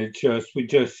algorithm.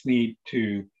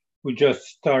 We just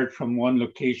start from one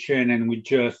location and we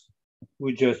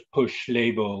just push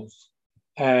labels,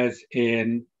 as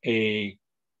in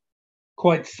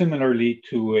quite similarly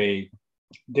to a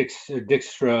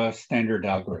Dijkstra standard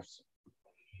algorithm.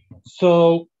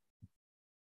 So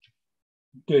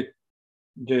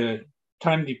the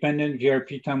time-dependent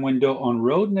VRP time window on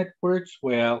road networks,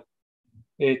 well,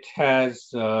 it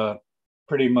has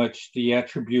pretty much the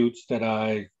attributes that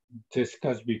I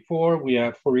discussed before. We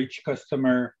have, for each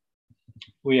customer,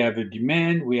 we have a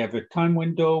demand, we have a time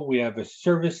window, we have a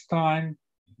service time,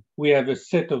 we have a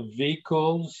set of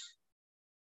vehicles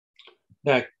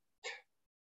that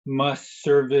must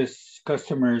service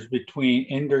customers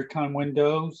in their time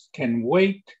windows, can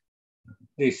wait.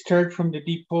 They start from the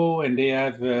depot and they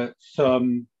have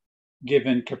some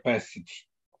given capacity.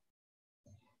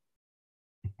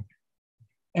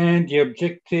 And the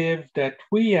objective that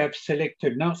we have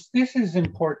selected, now this is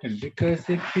important because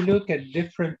if you look at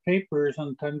different papers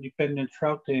on time-dependent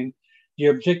routing, the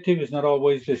objective is not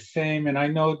always the same. And I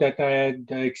know that I had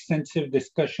extensive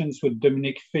discussions with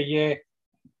Dominique Fayet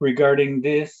regarding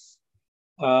this.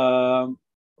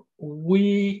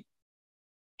 We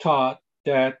thought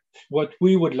that what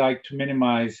we would like to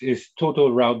minimize is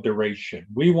total route duration.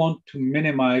 We want to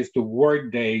minimize the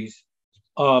work days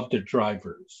of the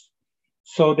drivers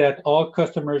so that all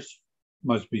customers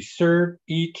must be served.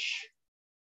 Each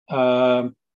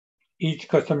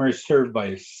customer is served by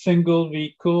a single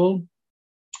vehicle.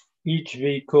 Each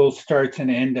vehicle starts and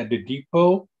ends at the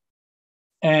depot.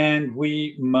 And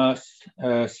we must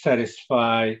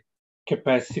satisfy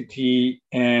capacity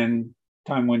and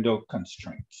time window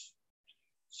constraints.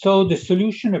 So the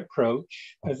solution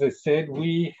approach, as I said,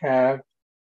 we have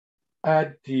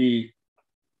at the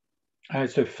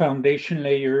as a foundation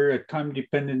layer, a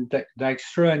time-dependent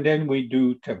Dijkstra, and then we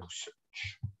do Tabu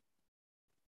search.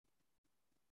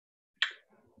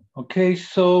 Okay,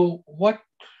 so what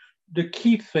the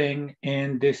key thing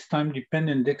in this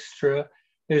time-dependent Dijkstra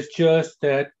is just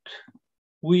that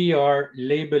we are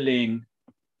labeling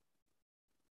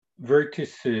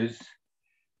vertices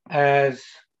as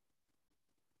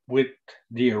with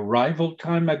the arrival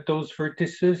time at those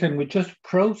vertices, and we just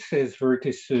process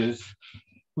vertices.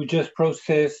 We just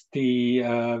process the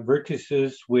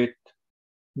vertices with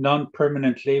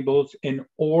non-permanent labels in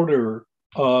order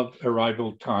of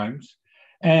arrival times.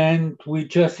 And we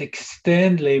just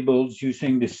extend labels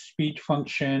using the speed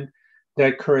function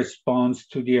that corresponds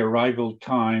to the arrival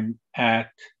time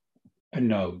at a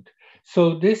node.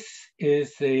 So this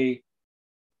is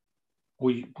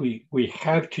we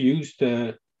have to use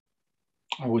the,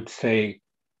 I would say,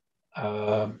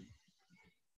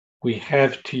 we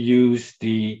have to use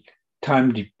the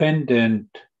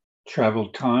time-dependent travel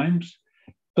times,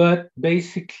 but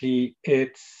basically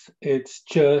it's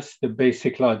just the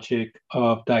basic logic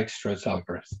of Dijkstra's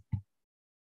algorithm.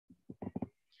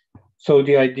 So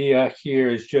the idea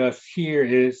here is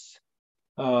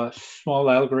a small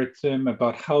algorithm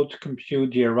about how to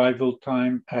compute the arrival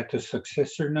time at a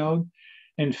successor node.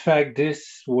 In fact,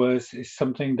 this is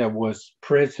something that was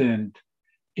present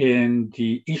in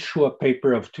the Ishua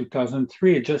paper of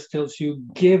 2003. It just tells you,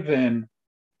 given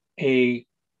a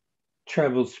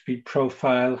travel speed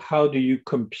profile, how do you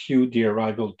compute the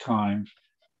arrival time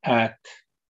at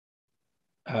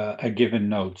a given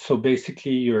node? So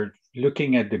basically, you're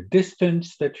looking at the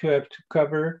distance that you have to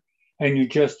cover, and you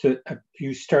just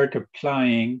you start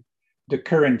applying the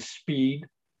current speed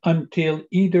until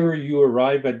either you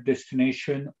arrive at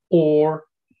destination or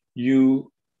you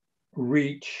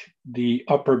reach the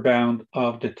upper bound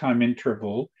of the time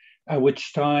interval, at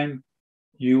which time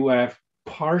you have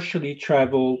partially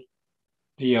traveled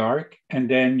the arc, and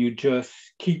then you just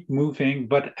keep moving,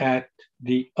 but at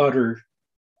the other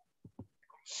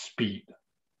speed.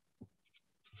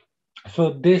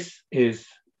 So this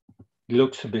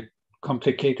looks a bit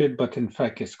complicated, but in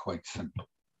fact is quite simple.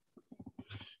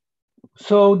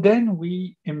 So then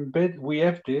we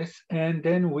have this, and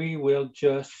then we will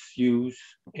just use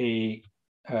a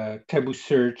Tabu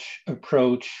search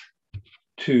approach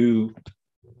to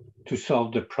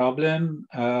solve the problem.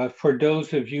 For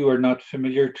those of you who are not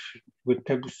familiar with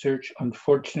Tabu search,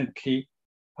 unfortunately,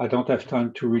 I don't have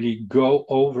time to really go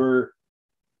over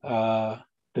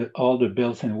all the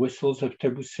bells and whistles of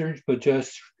Tabu search, but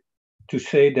just to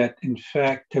say that in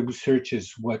fact, Tabu search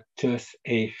is just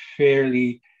a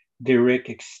fairly direct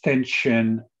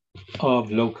extension of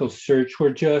local search.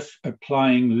 We're just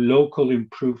applying local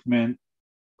improvement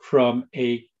from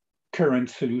a current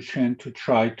solution to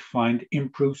try to find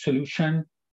improved solution,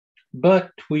 but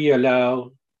we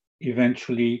allow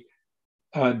eventually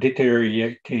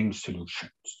deteriorating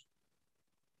solutions.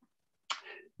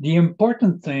 The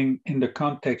important thing in the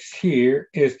context here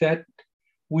is that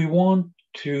we want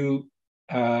to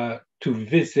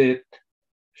visit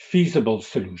feasible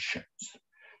solutions.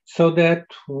 So that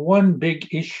one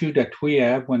big issue that we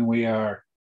have when we are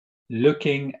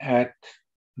looking at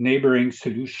neighboring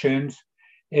solutions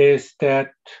is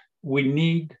that we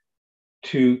need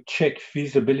to check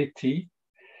feasibility.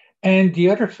 And the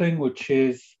other thing, which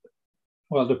is,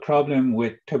 well, the problem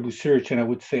with Tabu search, and I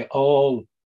would say all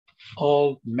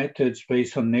methods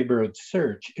based on neighborhood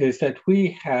search, is that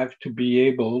we have to be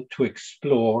able to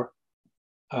explore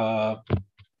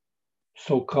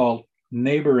so-called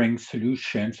neighboring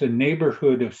solutions, a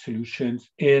neighborhood of solutions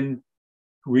in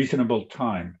reasonable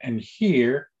time. And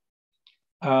here,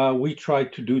 we try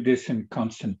to do this in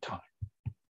constant time.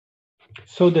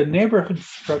 So the neighborhood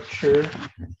structure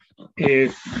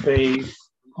is based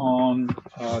on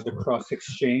the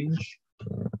cross-exchange.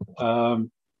 For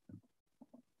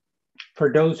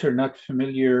those who are not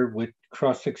familiar with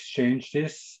cross-exchange,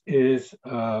 this is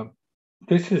an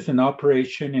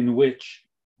operation in which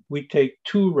we take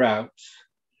two routes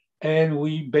and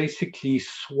we basically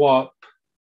swap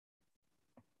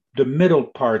the middle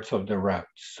parts of the route.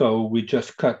 So we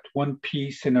just cut one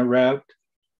piece in a route,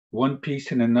 one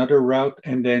piece in another route,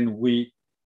 and then we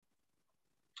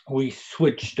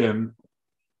switch them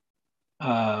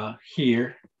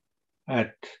here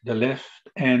at the left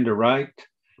and the right.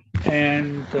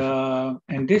 And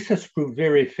this has proved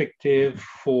very effective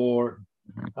for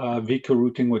vehicle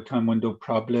routing with time window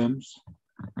problems.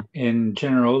 In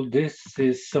general, this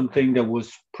is something that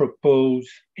was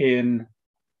proposed in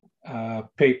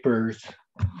papers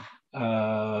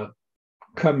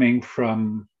coming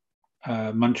from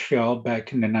Montreal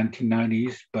back in the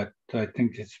 1990s, but I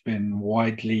think it's been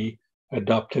widely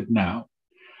adopted now.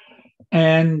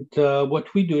 And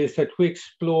what we do is that we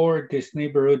explore this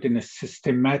neighborhood in a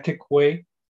systematic way.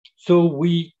 So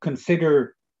we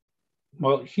consider,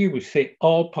 well, here we say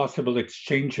all possible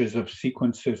exchanges of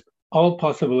sequences, all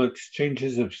possible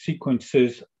exchanges of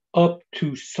sequences up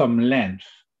to some length.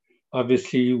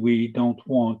 Obviously, we don't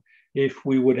want, if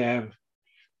we would have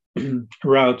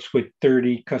routes with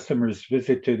 30 customers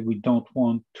visited, we don't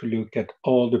want to look at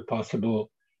all the possible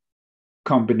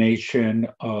combination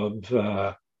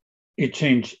of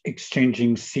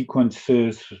exchanging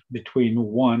sequences between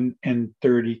 1 and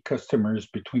 30 customers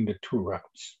between the two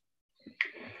routes.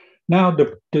 Now,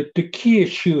 the key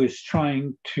issue is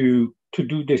trying to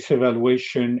do this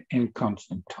evaluation in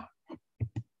constant time.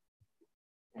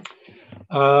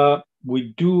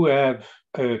 We do have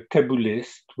a Tabu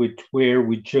list where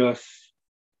we just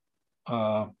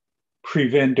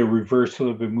prevent the reversal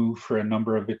of a move for a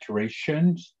number of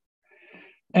iterations.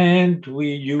 And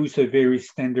we use a very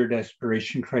standard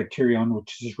aspiration criterion,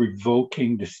 which is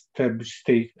revoking the tabu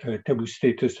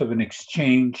status of an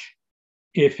exchange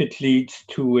if it leads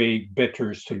to a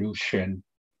better solution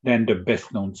than the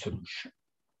best known solution.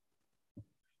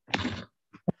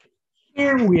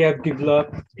 Here we have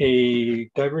developed a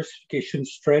diversification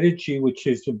strategy, which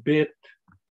is a bit,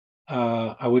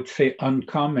 I would say,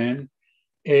 uncommon,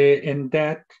 in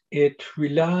that it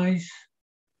relies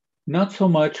not so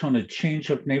much on a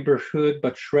change of neighborhood,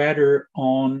 but rather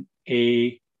on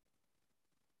a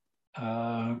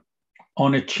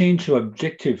change of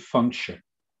objective function.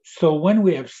 So when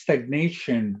we have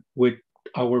stagnation with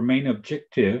our main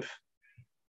objective,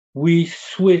 we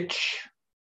switch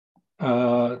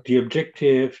the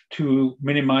objective to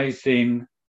minimizing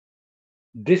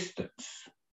distance.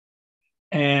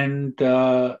 And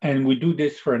we do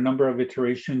this for a number of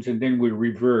iterations, and then we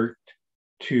revert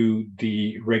to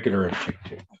the regular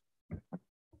objective.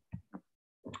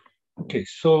 Okay,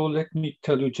 so let me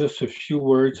tell you just a few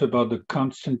words about the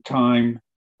constant time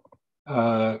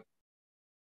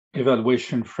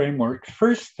evaluation framework.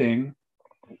 First thing,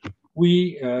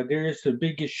 there is a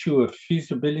big issue of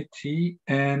feasibility,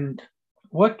 and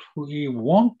what we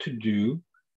want to do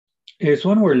is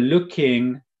when we're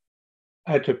looking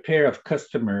at a pair of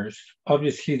customers,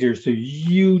 obviously there's a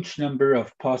huge number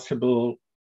of possible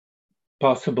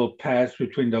paths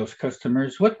between those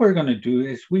customers. What we're going to do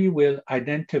is we will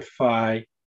identify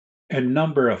a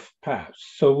number of paths.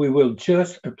 So we will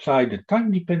just apply the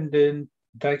time-dependent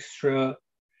Dijkstra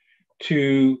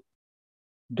to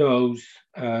those,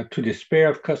 to this pair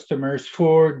of customers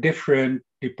for different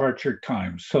departure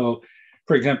times. So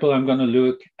for example, I'm going to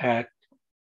look at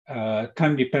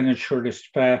time-dependent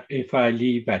shortest path if I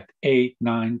leave at 8,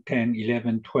 9, 10,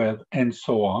 11, 12, and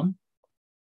so on.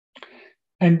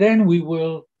 And then we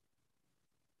will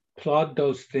plot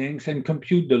those things and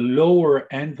compute the lower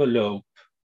envelope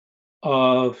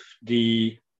of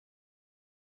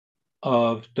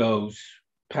those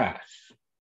paths.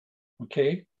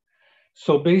 Okay?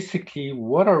 So basically,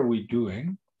 what are we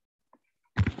doing?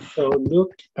 So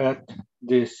look at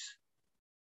this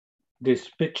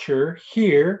picture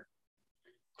here.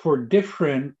 For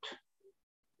different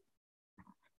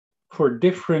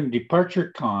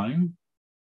departure time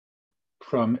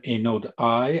from a node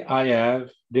I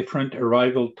have different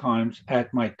arrival times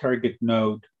at my target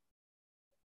node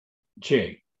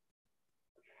J.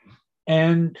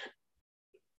 And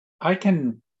I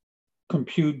can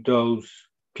compute those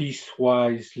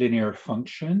piecewise linear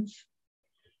functions,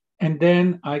 and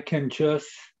then I can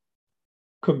just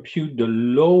compute the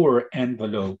lower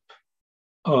envelope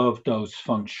of those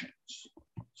functions.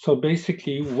 So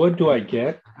basically, what do I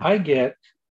get? I get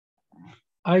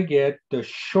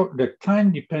the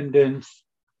time dependence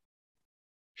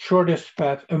shortest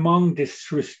path among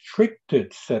this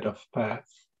restricted set of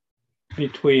paths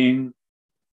between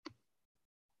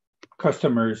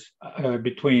customers,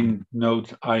 between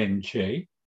nodes I and J.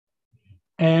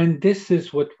 And this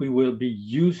is what we will be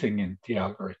using in the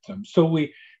algorithm. So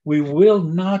we will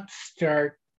not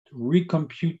start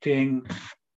recomputing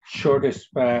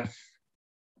shortest paths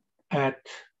at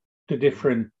the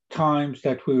different times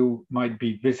that we might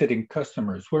be visiting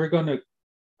customers. We're going to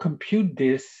compute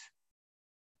this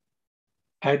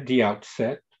at the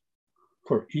outset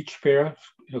for each pair of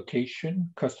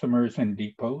location, customers and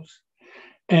depots.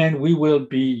 And we will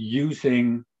be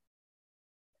using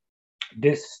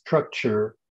this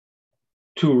structure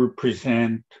to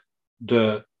represent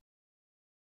the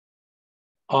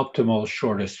optimal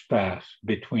shortest path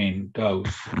between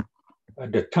those,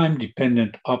 the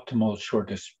time-dependent optimal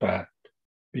shortest path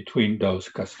between those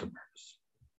customers.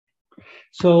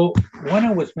 So when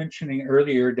I was mentioning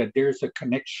earlier that there's a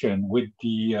connection with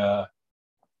the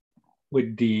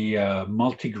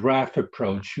multi-graph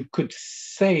approach, you could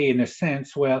say in a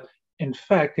sense, well, in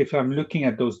fact, if I'm looking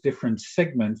at those different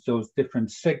segments,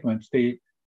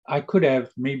 I could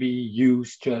have maybe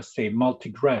used just a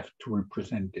multi-graph to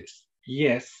represent this.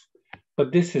 Yes,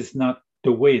 but this is not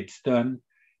the way it's done.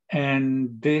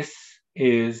 And this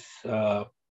is,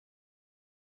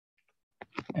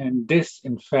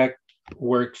 in fact,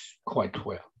 works quite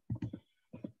well.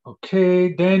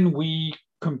 Okay, then we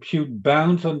compute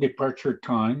bounds on departure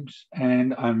times,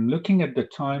 and I'm looking at the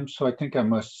time, so I think I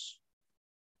must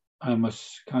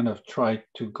kind of try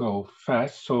to go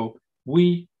fast. So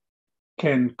we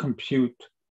can compute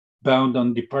bound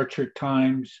on departure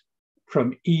times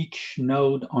from each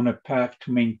node on a path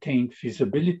to maintain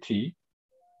feasibility.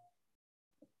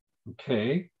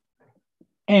 Okay,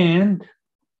 and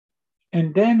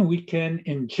then we can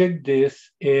inject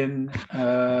this in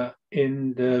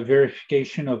the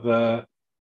verification of a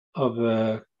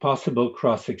possible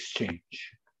cross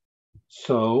exchange.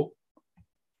 So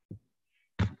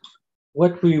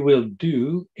what we will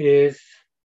do is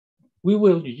we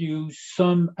will use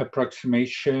some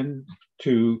approximation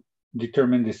to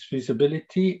determine this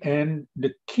feasibility, and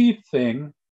the key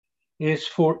thing is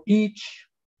for each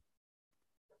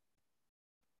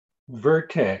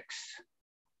vertex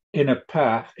in a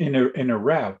path, in a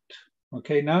route.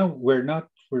 Okay, now we're not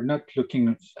looking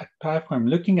at path. I'm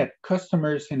looking at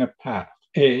customers in a path,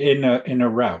 in a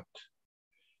route.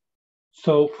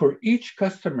 So for each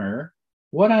customer,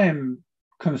 what I am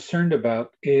concerned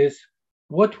about is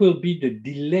what will be the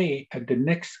delay at the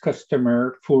next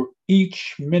customer for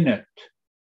each minute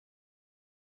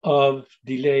of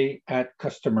delay at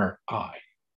customer I.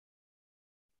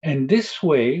 And this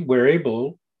way, we're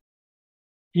able,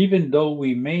 even though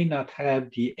we may not have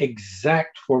the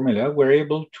exact formula, we're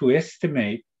able to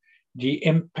estimate the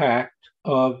impact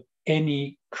of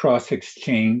any cross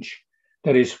exchange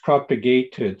that is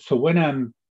propagated. So when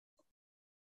I'm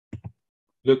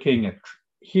looking at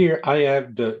here, I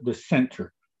have the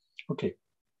center. Okay,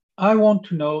 I want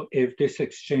to know if this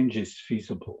exchange is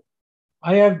feasible.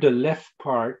 I have the left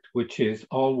part, which is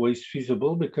always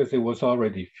feasible because it was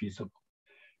already feasible.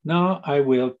 Now I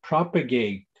will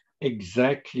propagate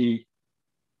exactly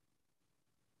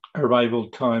arrival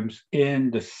times in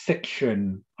the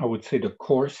section, I would say the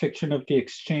core section of the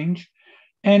exchange.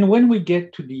 And when we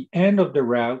get to the end of the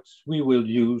routes, we will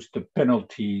use the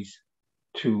penalties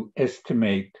to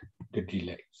estimate the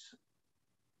delays.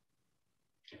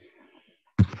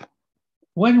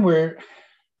 When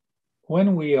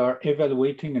we are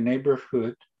evaluating a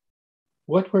neighborhood,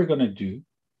 what we're going to do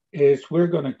is we're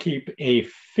going to keep a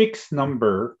fixed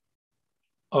number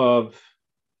of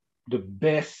the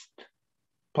best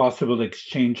possible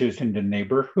exchanges in the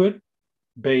neighborhood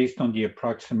based on the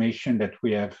approximation that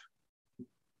we have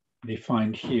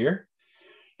defined here.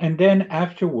 And then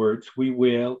afterwards, we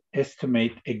will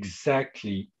estimate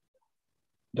exactly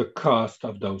the cost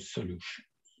of those solutions.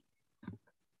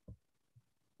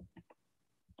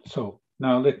 So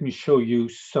now let me show you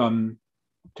some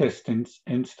test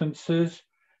instances.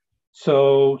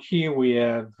 So here we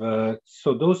have,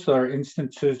 so those are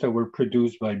instances that were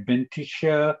produced by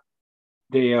Bentisha.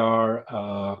 They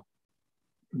are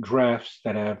graphs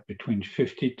that have between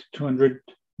 50 to 200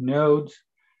 nodes.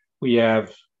 We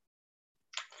have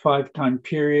 5 time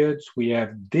periods. We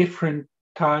have different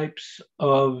types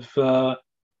of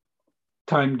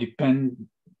time-dependent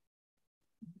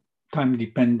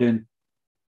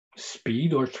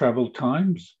speed or travel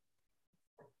times.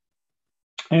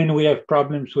 And we have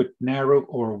problems with narrow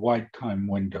or wide time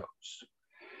windows.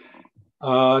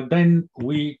 Then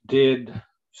we did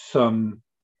some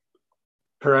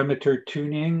parameter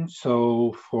tuning.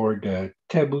 So for the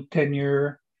Tabu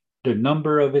tenure, the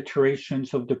number of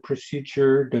iterations of the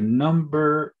procedure, the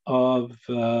number of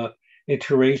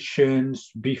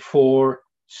iterations before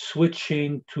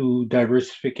switching to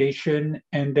diversification,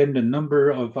 and then the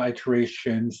number of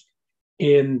iterations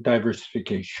in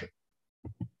diversification.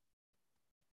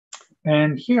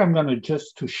 And here I'm going to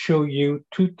just to show you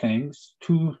two things,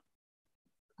 two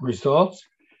results.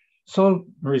 So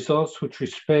results with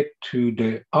respect to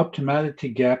the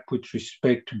optimality gap with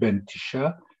respect to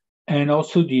Bentisha, and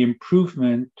also the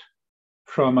improvement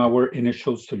from our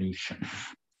initial solution.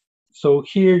 So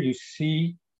here you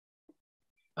see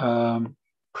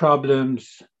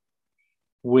problems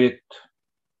with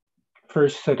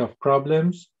first set of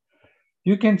problems.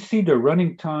 You can see the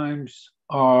running times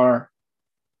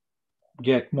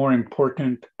get more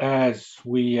important as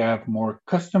we have more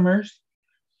customers.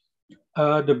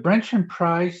 The branch and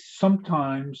price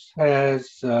sometimes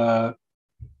has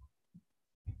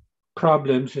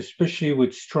problems, especially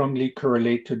with strongly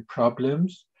correlated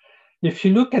problems. If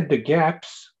you look at the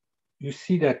gaps, you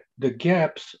see that the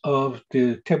gaps of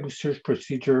the Tabu search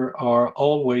procedure are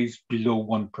always below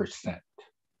 1%,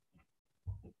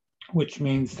 which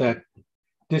means that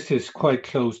this is quite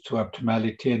close to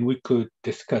optimality, and we could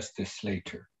discuss this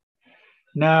later.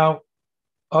 Now,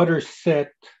 other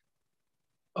set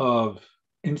of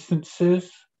instances,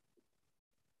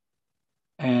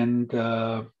 and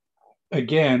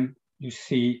again, you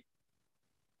see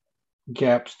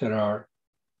gaps that are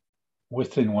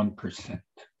within 1%.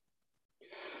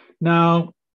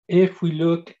 Now, if we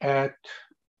look at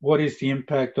what is the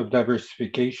impact of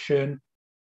diversification,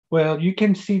 well, you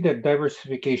can see that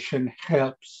diversification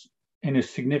helps in a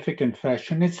significant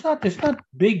fashion. It's not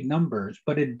big numbers,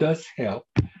 but it does help.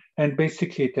 And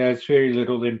basically, it has very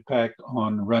little impact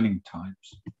on running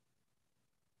times.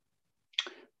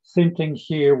 Same thing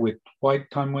here with wide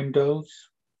time windows.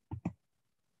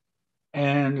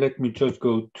 And let me just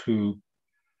go to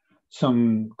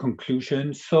some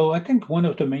conclusions. So I think one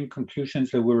of the main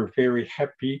conclusions that we were very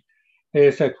happy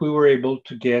is that we were able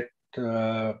to get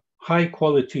high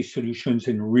quality solutions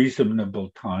in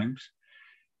reasonable times.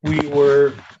 We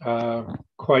were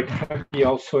quite happy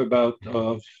also about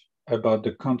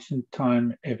the constant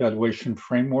time evaluation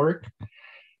framework.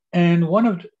 And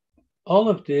all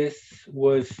of this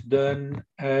was done,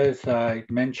 as I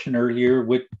mentioned earlier,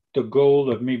 with the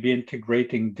goal of maybe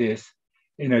integrating this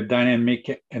in a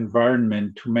dynamic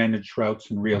environment to manage routes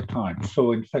in real time.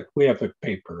 So in fact, we have a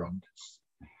paper on this.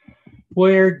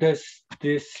 Where does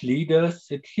this lead us?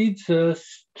 It leads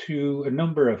us to a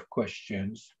number of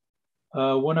questions,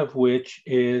 one of which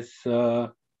is,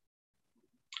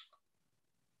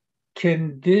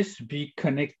 can this be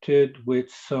connected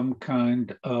with some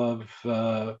kind of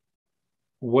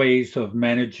ways of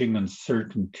managing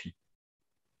uncertainty?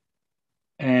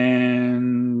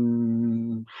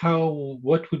 And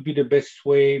what would be the best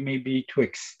way maybe to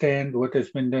extend what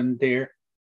has been done there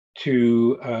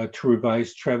to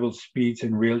revise travel speeds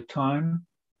in real time?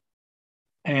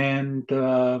 And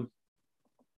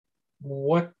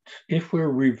what if we're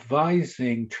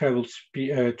revising travel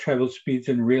speeds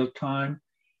in real time?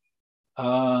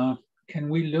 Can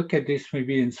we look at this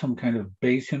maybe in some kind of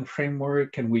Bayesian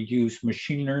framework? Can we use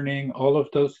machine learning? All of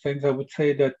those things, I would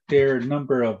say that there are a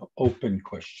number of open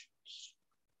questions.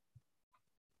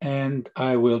 And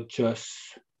I will just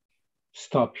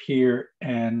stop here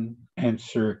and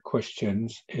answer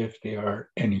questions if there are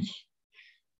any.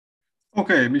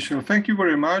 Okay, Michel, thank you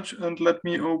very much. And let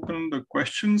me open the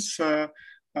questions. I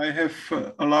have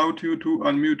allowed you to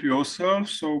unmute yourself,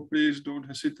 so please don't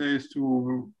hesitate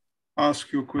to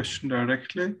ask your question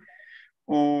directly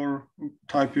or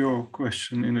type your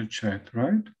question in the chat,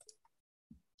 right?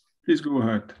 Please go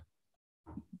ahead.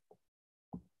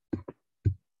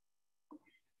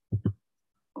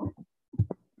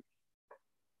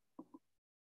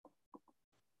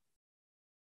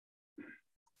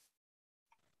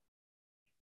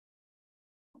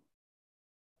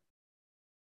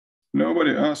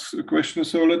 Nobody asks a question,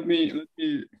 so let me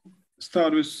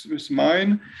start with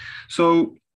mine.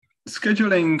 So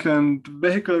scheduling and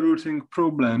vehicle routing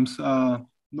problems are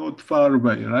not far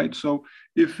away, right? So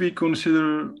if we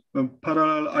consider a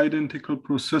parallel identical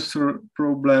processor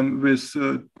problem with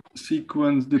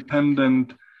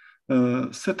sequence-dependent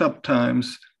setup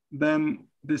times, then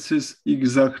this is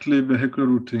exactly vehicle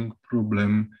routing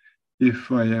problem,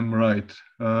 if I am right.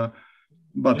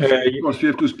 But of course, we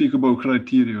have to speak about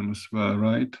criterion as well,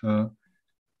 right?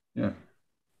 Yeah.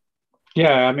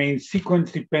 Yeah, I mean,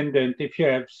 sequence dependent, if you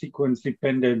have sequence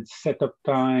dependent setup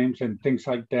times and things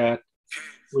like that,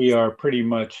 we are pretty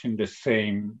much in the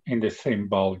same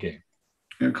ball game.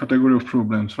 Yeah, category of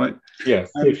problems, right? Yes,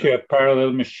 and if you have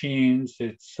parallel machines,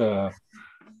 it's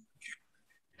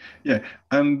yeah,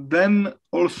 and then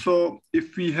also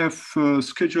if we have a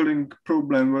scheduling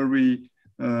problem where we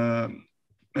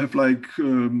have like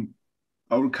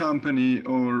our company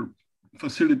or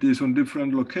facilities on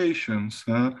different locations,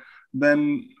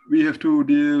 then we have to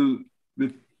deal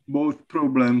with both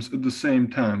problems at the same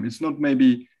time. It's not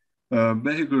maybe a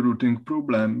vehicle routing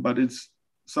problem, but it's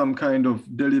some kind of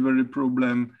delivery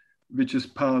problem, which is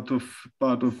part of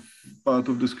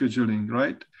the scheduling,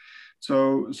 right?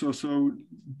 So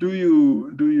do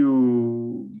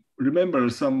you remember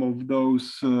some of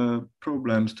those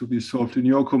problems to be solved in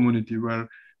your community where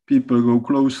people go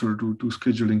closer to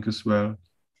scheduling as well?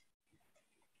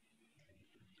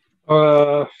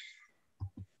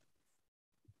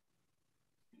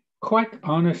 Quite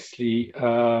honestly,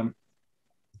 I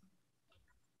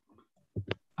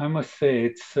must say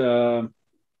it's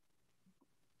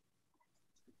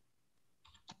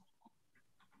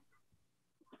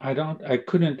I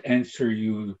couldn't answer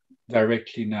you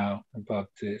directly now about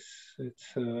this.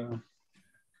 It's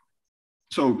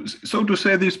so to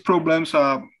say, these problems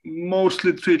are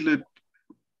mostly treated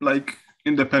like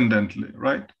independently,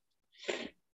 right?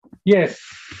 yes.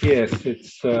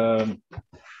 It's.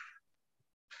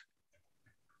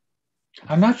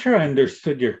 I'm not sure I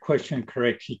understood your question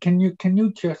correctly. Can you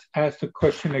just ask the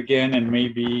question again and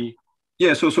maybe?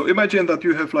 Yeah. So imagine that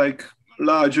you have like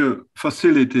larger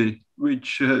facility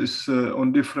which is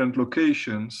on different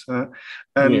locations,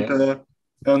 and Yes.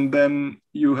 and then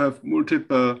you have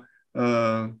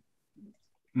uh,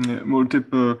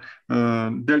 multiple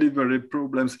delivery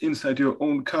problems inside your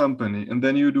own company, and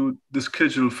then you do the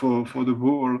schedule for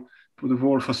the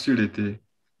whole facility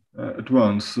at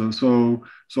once. So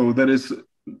there is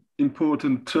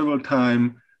important travel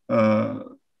time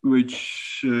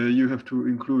which you have to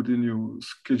include in your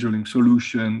scheduling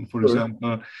solution, for Sure.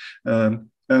 example,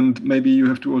 and maybe you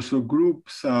have to also group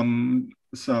some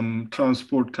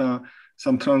transports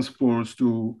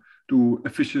to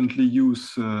efficiently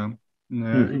use your,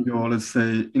 let's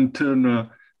say, internal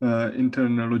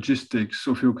logistics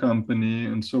of your company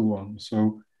and so on.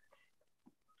 So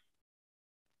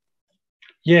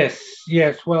Yes.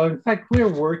 Well, in fact, we're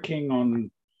working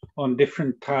on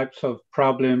different types of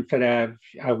problems that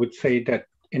I would say that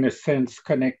in a sense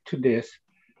connect to this.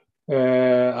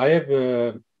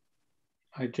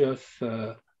 I just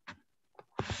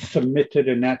submitted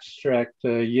an abstract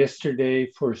yesterday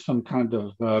for some kind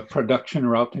of production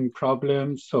routing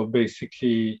problem. So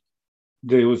basically,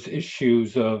 those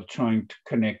issues of trying to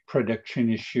connect production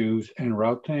issues and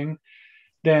routing.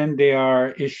 Then there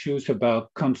are issues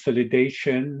about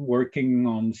consolidation, working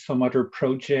on some other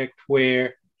project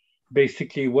where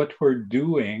basically what we're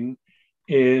doing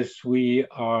is we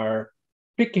are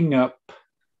picking up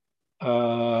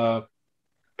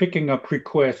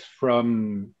requests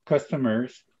from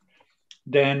customers,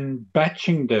 then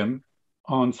batching them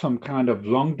on some kind of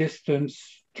long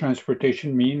distance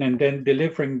transportation mean, and then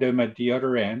delivering them at the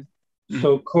other end.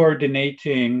 So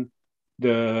coordinating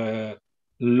the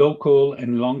local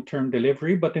and long-term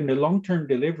delivery, but in the long-term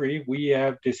delivery, we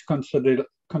have this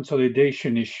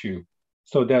consolidation issue.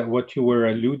 So that what you were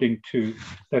alluding to,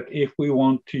 that if we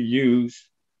want to use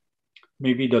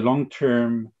maybe the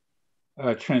long-term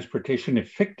transportation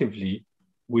effectively,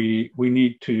 we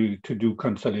need to do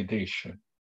consolidation.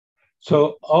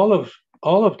 So all of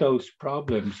those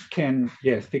problems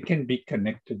they can be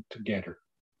connected together.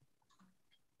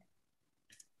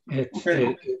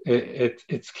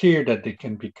 It's clear that they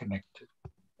can be connected.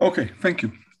 Okay, thank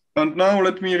you. And now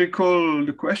let me recall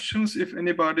the questions. If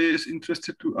anybody is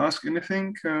interested to ask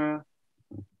anything,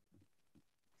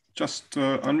 just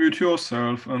unmute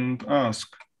yourself and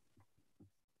ask.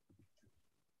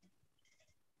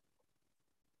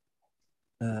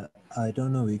 I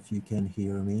don't know if you can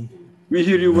hear me. We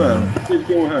hear you well. Please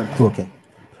go ahead. Okay,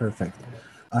 perfect.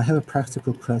 I have a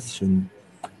practical question.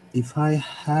 If I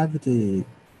have the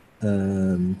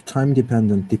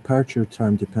time-dependent, departure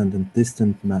time-dependent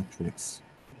distant matrix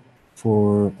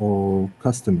for all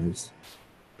customers,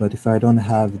 but if I don't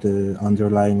have the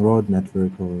underlying road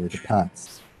network or the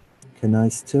paths, can I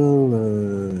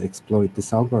still exploit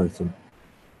this algorithm?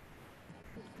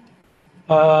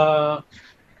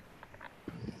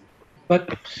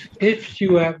 But if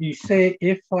you say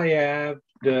if I have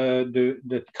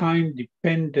the time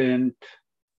dependent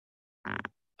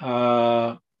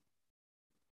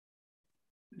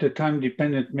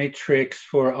matrix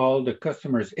for all the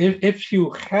customers, if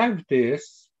you have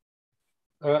this,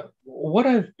 what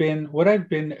I've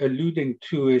been alluding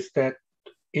to is that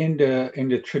in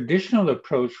the traditional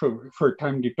approach for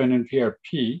time dependent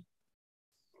VRP,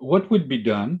 what would be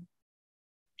done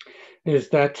is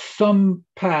that some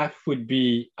path would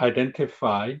be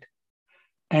identified,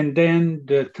 and then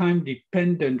the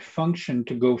time-dependent function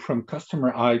to go from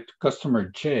customer I to customer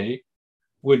J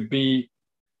would be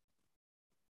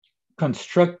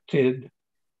constructed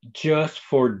just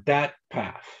for that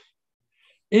path.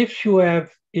 If you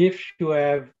have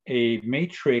a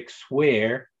matrix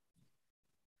where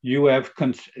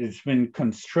it's been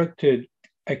constructed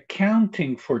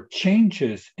accounting for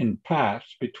changes in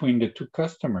paths between the two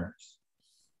customers,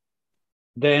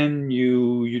 then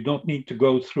you don't need to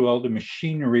go through all the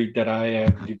machinery that I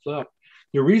have developed.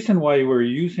 The reason why we're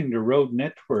using the road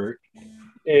network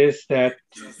is that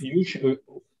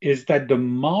the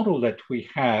model that we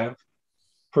have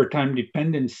for time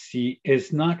dependency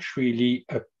is not really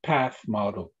a path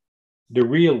model, the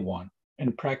real one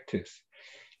in practice.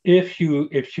 If you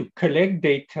collect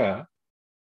data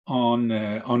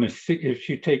if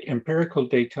you take empirical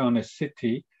data on a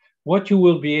city, what you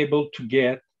will be able to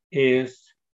get is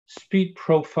speed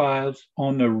profiles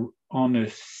on on a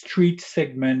street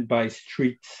segment by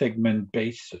street segment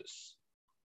basis.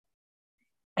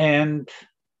 And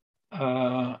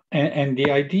the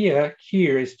idea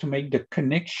here is to make the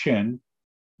connection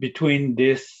between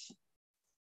this,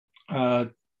 I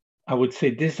would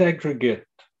say, disaggregate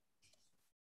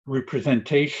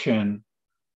representation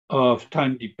of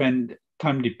time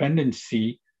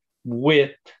dependency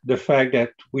with the fact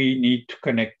that we need to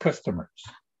connect customers.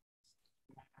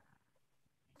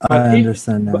 I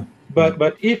understand now.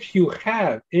 But if you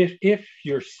have, if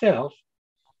yourself,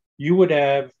 you would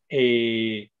have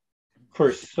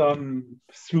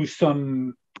through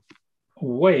some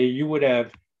way, you would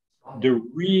have the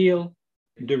real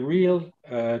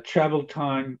travel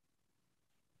time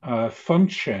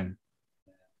function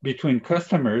between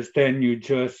customers, then you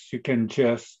can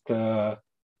just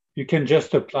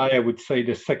apply, I would say,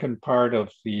 the second part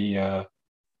of the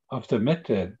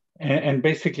method. And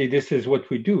basically, this is what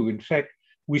we do. In fact,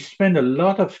 we spend a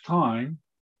lot of time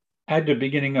at the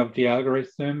beginning of the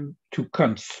algorithm to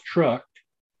construct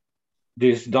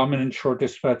this dominant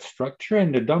shortest path structure.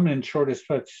 And the dominant shortest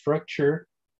path structure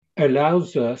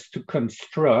allows us to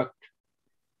construct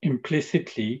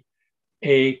implicitly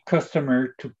a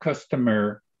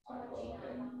customer-to-customer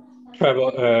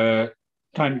travel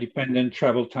time-dependent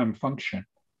travel time function.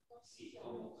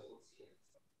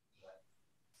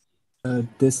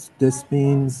 This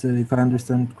means, if I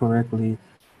understand correctly,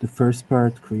 the first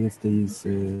part creates these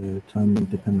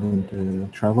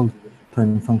time-dependent travel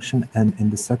time function, and in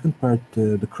the second part,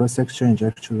 the cross-exchange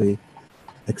actually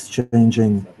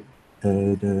exchanging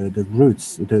the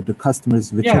routes, the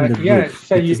customers within the group.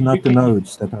 So it is not the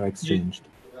nodes that are exchanged.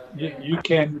 You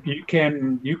can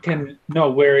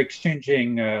no, we're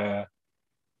exchanging.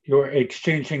 You're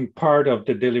exchanging part of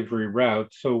the delivery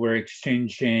route, so we're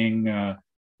exchanging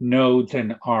nodes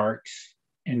and arcs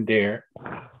in there,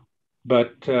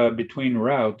 but between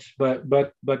routes. But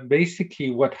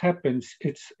basically, what happens?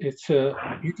 It's a,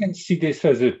 you can see this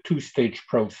as a two-stage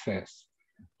process.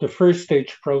 The first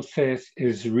stage process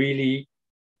is really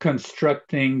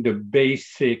constructing the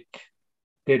basic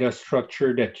data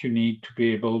structure that you need to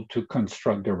be able to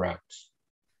construct the routes.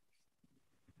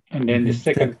 And then the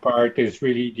second part is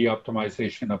really the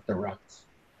optimization of the routes.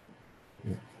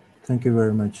 Yeah. Thank you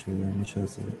very much, Michel.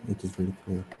 It is really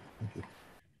clear. Thank you.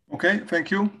 Okay,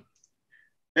 thank you.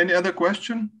 Any other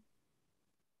question?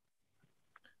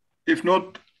 If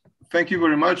not, thank you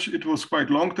very much. It was quite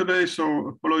long today, so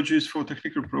apologies for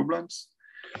technical problems.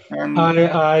 And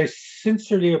I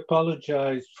sincerely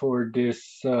apologize for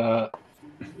this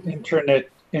internet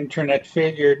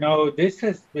failure. No, this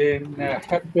has been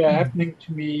happening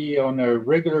to me on a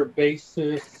regular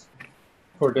basis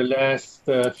for the last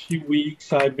few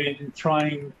weeks. I've been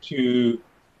trying to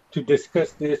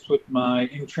discuss this with my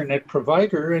internet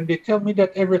provider, and they tell me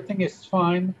that everything is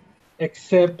fine,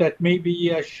 except that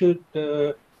maybe I should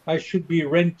be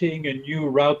renting a new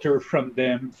router from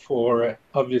them for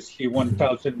obviously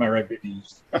 1,000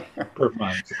 maravedis per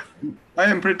month. I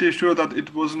am pretty sure that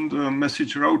it wasn't a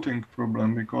message routing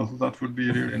problem, because that would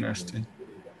be really nasty.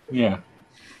 Yeah.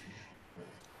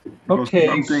 Because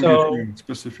okay, so is a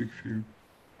specific field.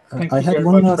 I had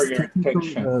one last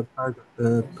technical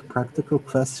practical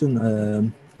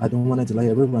question. I don't want to delay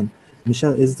everyone.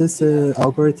 Michel, is this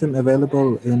algorithm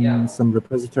available in some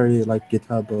repository like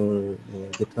GitHub or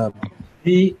GitLab?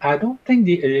 I don't think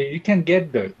you can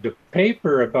get the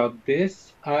paper about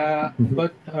this,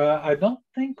 but I don't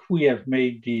think we have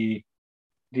made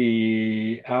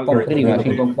the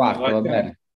algorithm.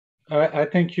 I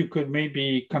think you could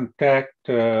maybe contact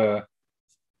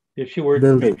if you were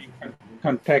maybe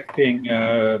contacting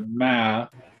Maha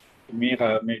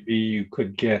Gmira, maybe you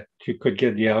could get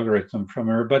the algorithm from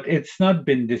her, but it's not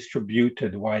been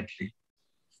distributed widely.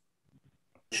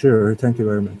 Sure, thank you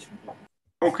very much.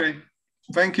 Okay,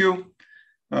 thank you.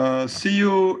 See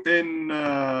you in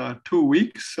 2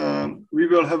 weeks. We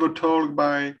will have a talk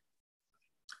by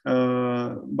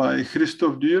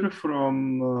Christophe Dur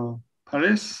from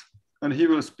Paris, and he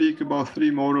will speak about 3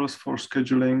 models for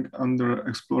scheduling under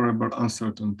explorable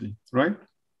uncertainty, right?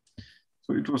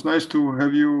 So it was nice to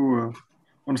have you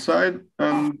on site,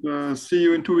 and see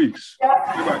you in 2 weeks.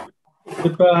 Goodbye.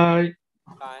 Goodbye.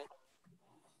 Bye.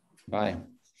 Bye.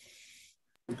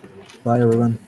 Bye, everyone.